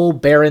stole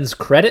Baron's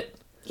credit.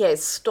 Yeah, he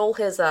stole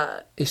his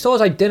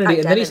identity,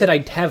 and then he said, I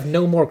have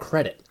no more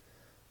credit.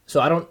 So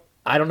I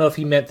don't know if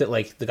he meant that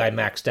the guy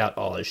maxed out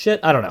all his shit.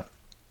 I don't know.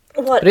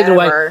 Whatever. But either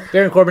way,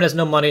 Baron Corbin has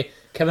no money.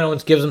 Kevin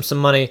Owens gives him some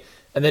money,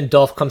 and then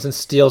Dolph comes and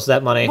steals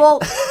that money. Well,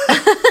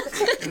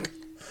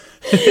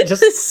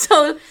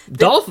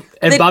 Dolph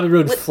and Bobby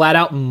Roode flat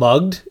out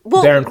mugged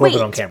Baron Corbin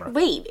on camera.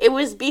 It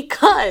was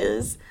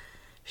because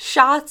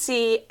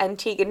Shotzi and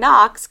Tegan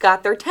Nox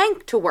got their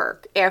tank to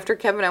work after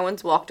Kevin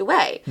Owens walked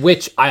away.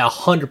 Which I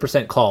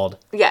 100% called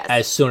yes.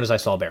 as soon as I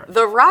saw Baron.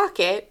 The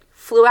Rocket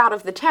flew out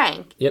of the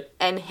tank yep.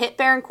 and hit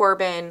Baron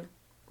Corbin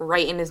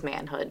right in his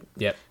manhood.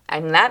 Yep.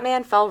 And that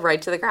man fell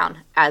right to the ground,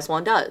 as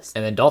one does.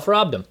 And then Dolph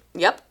robbed him.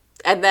 Yep.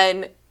 And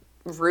then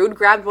Rude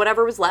grabbed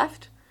whatever was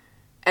left.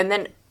 And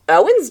then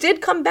Owens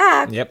did come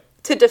back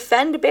to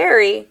defend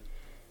Barry.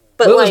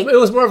 But it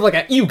was more of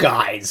like you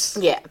guys.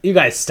 Yeah. You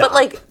guys stop. But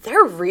like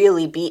they're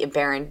really beating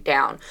Baron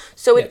down.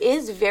 So it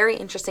is very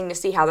interesting to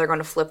see how they're going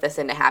to flip this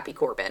into Happy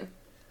Corbin.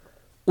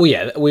 Well,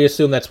 yeah, we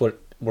assume that's what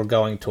we're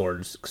going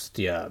towards.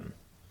 The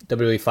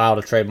WWE filed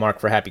a trademark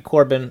for Happy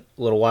Corbin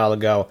a little while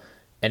ago,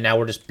 and now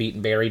we're just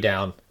beating Barry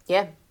down.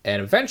 Yeah.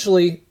 And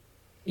eventually,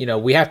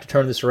 we have to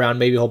turn this around.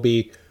 Maybe he'll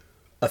be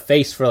a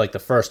face for like the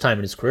first time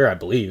in his career, I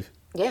believe.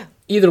 Yeah.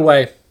 Either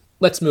way,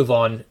 let's move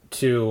on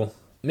to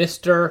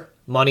Mr.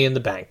 Money in the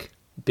Bank,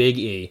 Big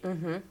E.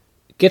 Mm-hmm.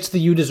 Gets the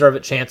 "You Deserve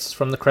It" chants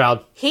from the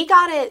crowd. He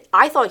got it.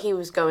 I thought he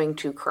was going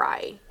to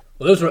cry.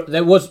 Well,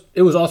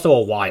 it was also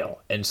a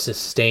while and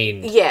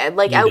sustained. Yeah,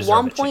 like at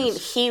one point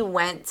he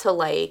went to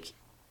like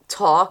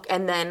talk,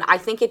 and then I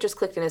think it just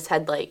clicked in his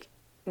head like,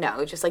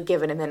 no, just like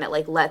give it a minute,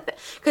 like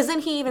because then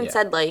he even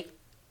said like,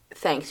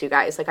 thanks you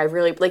guys, like I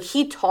really like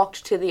he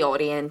talked to the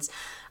audience.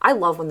 I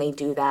love when they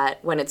do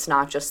that, when it's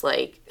not just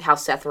like how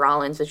Seth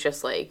Rollins is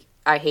just like,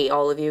 I hate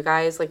all of you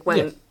guys. Like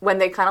when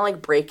they kind of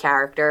like break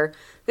character,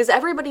 because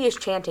everybody is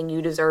chanting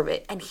 "You deserve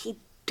it," and he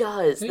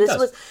does. This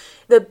was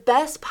the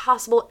best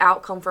possible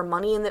outcome for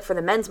for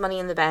the men's Money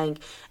in the Bank,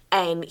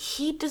 and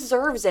he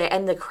deserves it.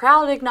 And the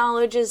crowd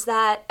acknowledges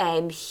that,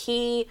 and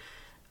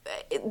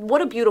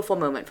what a beautiful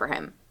moment for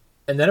him.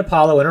 And then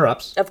Apollo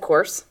interrupts. Of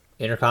course,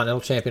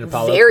 Intercontinental Champion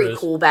Apollo. Very Crews.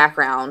 Cool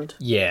background.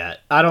 Yeah,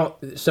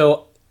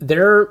 So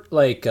they're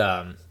like,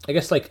 I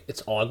guess like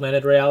it's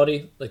augmented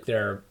reality. Like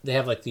they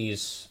have like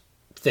these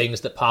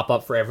things that pop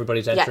up for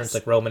everybody's entrance. Yes.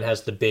 Like Roman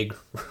has the big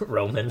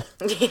Roman.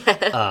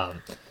 Yeah.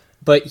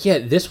 But yeah,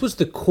 this was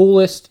the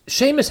coolest.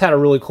 Sheamus had a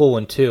really cool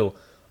one too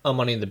on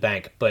Money in the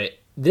Bank. But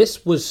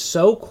this was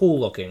so cool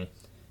looking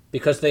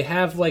because they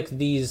have like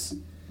these,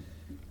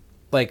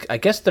 like I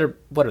guess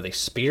what are they,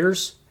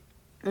 spears?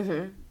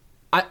 Mm-hmm.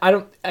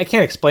 I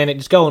can't explain it.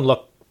 Just go and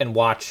look and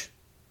watch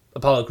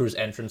Apollo Crews'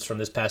 entrance from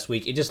this past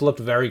week. It just looked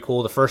very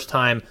cool. The first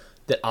time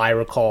that I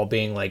recall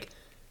being like,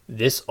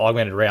 this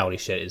augmented reality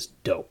shit is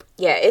dope.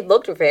 Yeah, it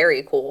looked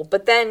very cool.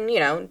 But then,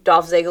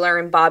 Dolph Ziggler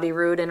and Bobby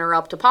Roode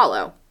interrupt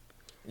Apollo.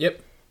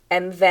 Yep.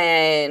 And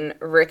then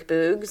Rick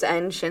Boogs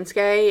and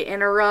Shinsuke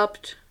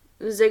interrupt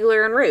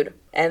Ziggler and Roode.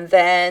 And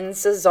then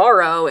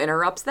Cesaro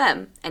interrupts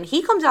them. And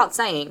he comes out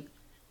saying,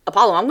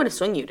 Apollo, I'm going to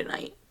swing you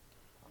tonight.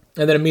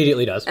 And then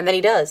immediately does. And then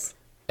he does.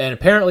 And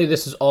apparently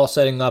this is all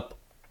setting up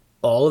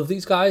all of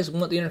these guys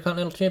want the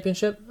Intercontinental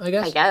Championship, I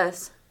guess? I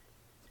guess.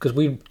 Because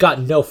we got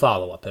no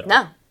follow-up at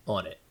all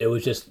on it. It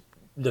was just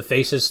the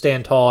faces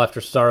stand tall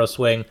after Cesaro's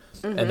swing,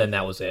 and then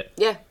that was it.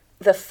 Yeah.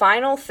 The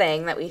final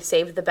thing that we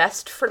saved the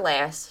best for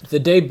last. The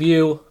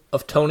debut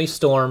of Toni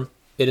Storm.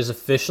 It is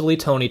officially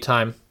Toni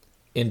time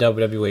in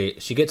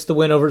WWE. She gets the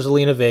win over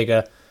Zelina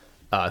Vega,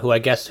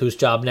 whose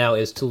job now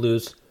is to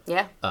lose.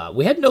 Yeah.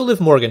 We had no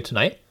Liv Morgan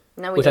tonight,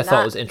 which I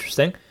thought was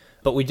interesting.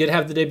 But we did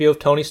have the debut of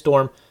Toni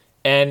Storm,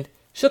 and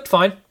she looked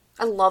fine.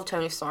 I love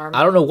Toni Storm.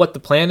 I don't know what the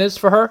plan is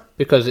for her,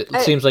 because it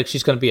seems like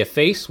she's going to be a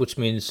face, which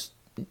means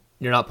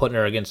you're not putting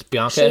her against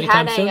Bianca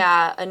anytime soon. She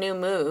had a new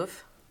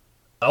move.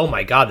 Oh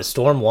my god, the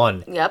Storm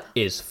 1 Yep.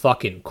 is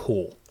fucking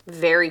cool.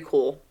 Very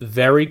cool.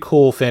 Very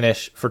cool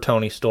finish for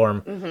Toni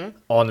Storm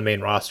on the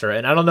main roster.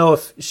 And I don't know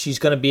if she's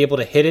going to be able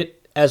to hit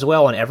it as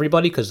well on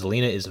everybody, because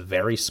Zelina is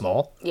very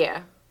small.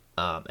 Yeah.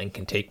 And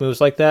can take moves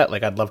like that.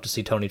 Like, I'd love to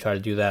see Toni try to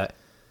do that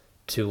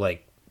to,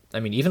 like, I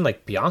mean, even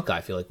like Bianca,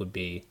 I feel like would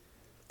be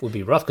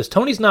rough, because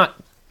Toni's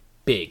not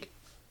big.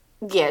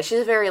 Yeah, she's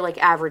a very like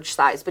average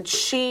size, but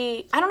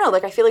I don't know,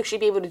 like I feel like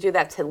she'd be able to do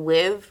that to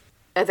Liv.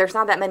 There's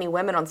not that many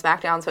women on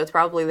SmackDown, so it's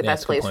probably the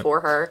best place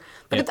for her.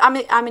 But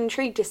I'm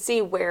intrigued to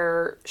see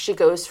where she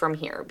goes from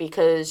here,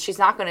 because she's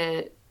not going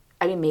to,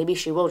 I mean, maybe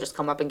she will just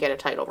come up and get a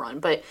title run,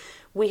 but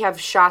we have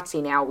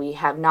Shotzi now, we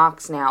have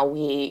Nox now,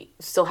 we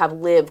still have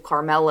Liv,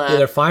 Carmella. Yeah,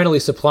 they're finally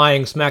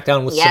supplying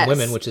SmackDown with some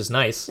women, which is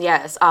nice.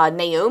 Yes,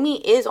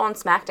 Naomi is on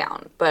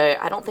SmackDown,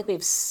 but I don't think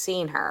we've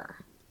seen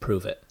her.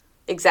 Prove it.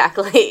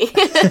 Exactly.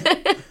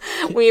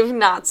 We've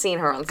not seen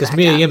her on SmackDown. Because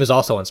Mia Yim is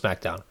also on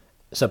SmackDown,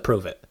 so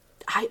prove it.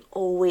 I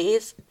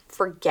always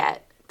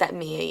forget that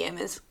Mia Yim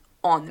is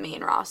on the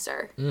main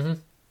roster. Mm-hmm.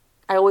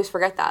 I always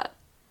forget that.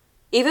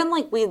 Even,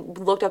 like, we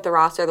looked up the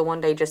roster the one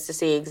day just to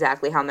see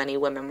exactly how many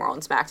women were on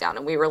SmackDown,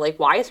 and we were like,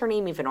 why is her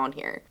name even on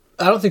here?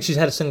 I don't think she's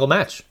had a single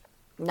match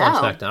on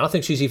SmackDown. I don't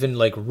think she's even,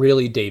 like,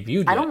 really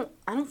debuted yet.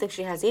 I don't think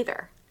she has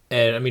either.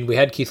 And, I mean, we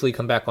had Keith Lee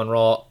come back on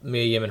Raw.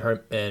 Mia Yim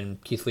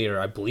and Keith Lee are,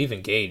 I believe,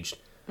 engaged.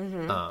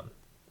 Mm-hmm.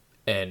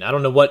 And I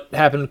don't know what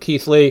happened with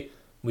Keith Lee.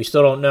 We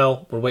still don't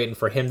know. We're waiting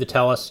for him to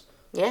tell us.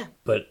 Yeah.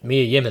 But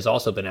Mia Yim has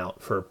also been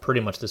out for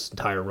pretty much this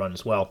entire run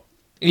as well.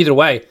 Either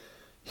way,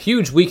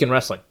 huge week in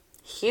wrestling.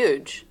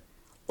 Huge.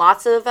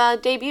 Lots of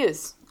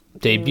debuts.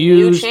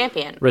 New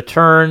champion.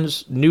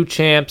 Returns, new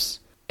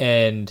champs,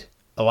 and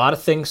a lot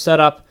of things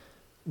set up.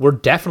 We're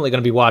definitely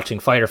going to be watching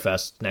Fyter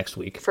Fest next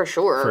week. For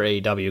sure. For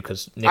AEW,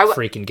 because Nick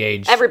freaking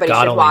Gage, everybody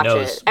God should only watch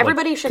knows it.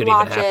 Everybody should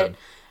watch it.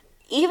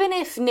 Even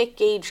if Nick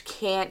Gage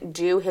can't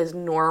do his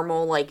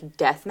normal, like,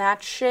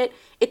 deathmatch shit,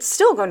 it's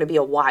still going to be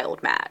a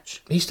wild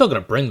match. He's still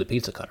going to bring the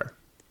pizza cutter.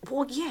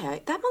 Well, yeah.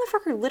 That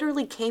motherfucker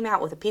literally came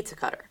out with a pizza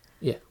cutter.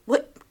 Yeah.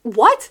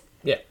 What?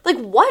 Yeah. Like,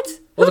 what?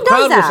 Well, Who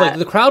does that?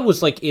 the crowd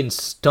was, like, in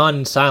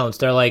stunned silence.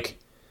 They're like...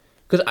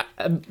 Because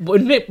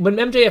when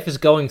MJF is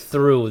going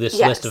through this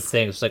list of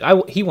things,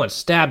 like he once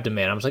stabbed a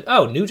man. I was like,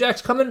 oh, New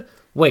Jack's coming?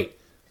 Wait,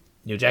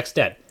 New Jack's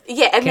dead.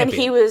 Yeah, and then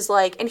he was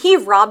like, and he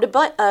robbed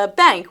a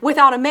bank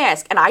without a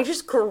mask. And I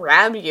just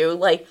grabbed you,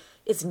 like,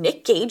 is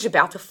Nick Gage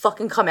about to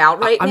fucking come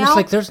out now? I'm just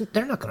like,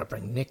 they're not going to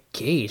bring Nick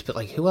Gage, but,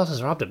 like, who else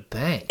has robbed a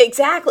bank?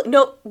 Exactly.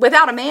 No,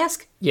 without a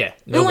mask? Yeah.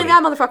 The only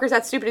that motherfucker's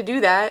that stupid to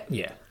do that.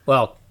 Yeah.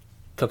 Well,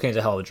 cocaine's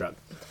a hell of a drug.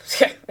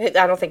 I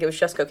don't think it was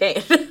just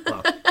cocaine.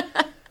 Well.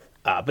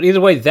 But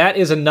either way, that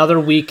is another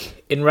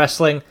week in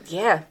wrestling.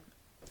 Yeah.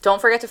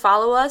 Don't forget to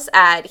follow us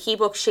at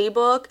HeBook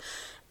SheBook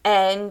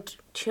and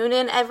tune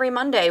in every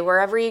Monday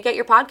wherever you get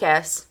your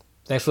podcasts.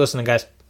 Thanks for listening, guys.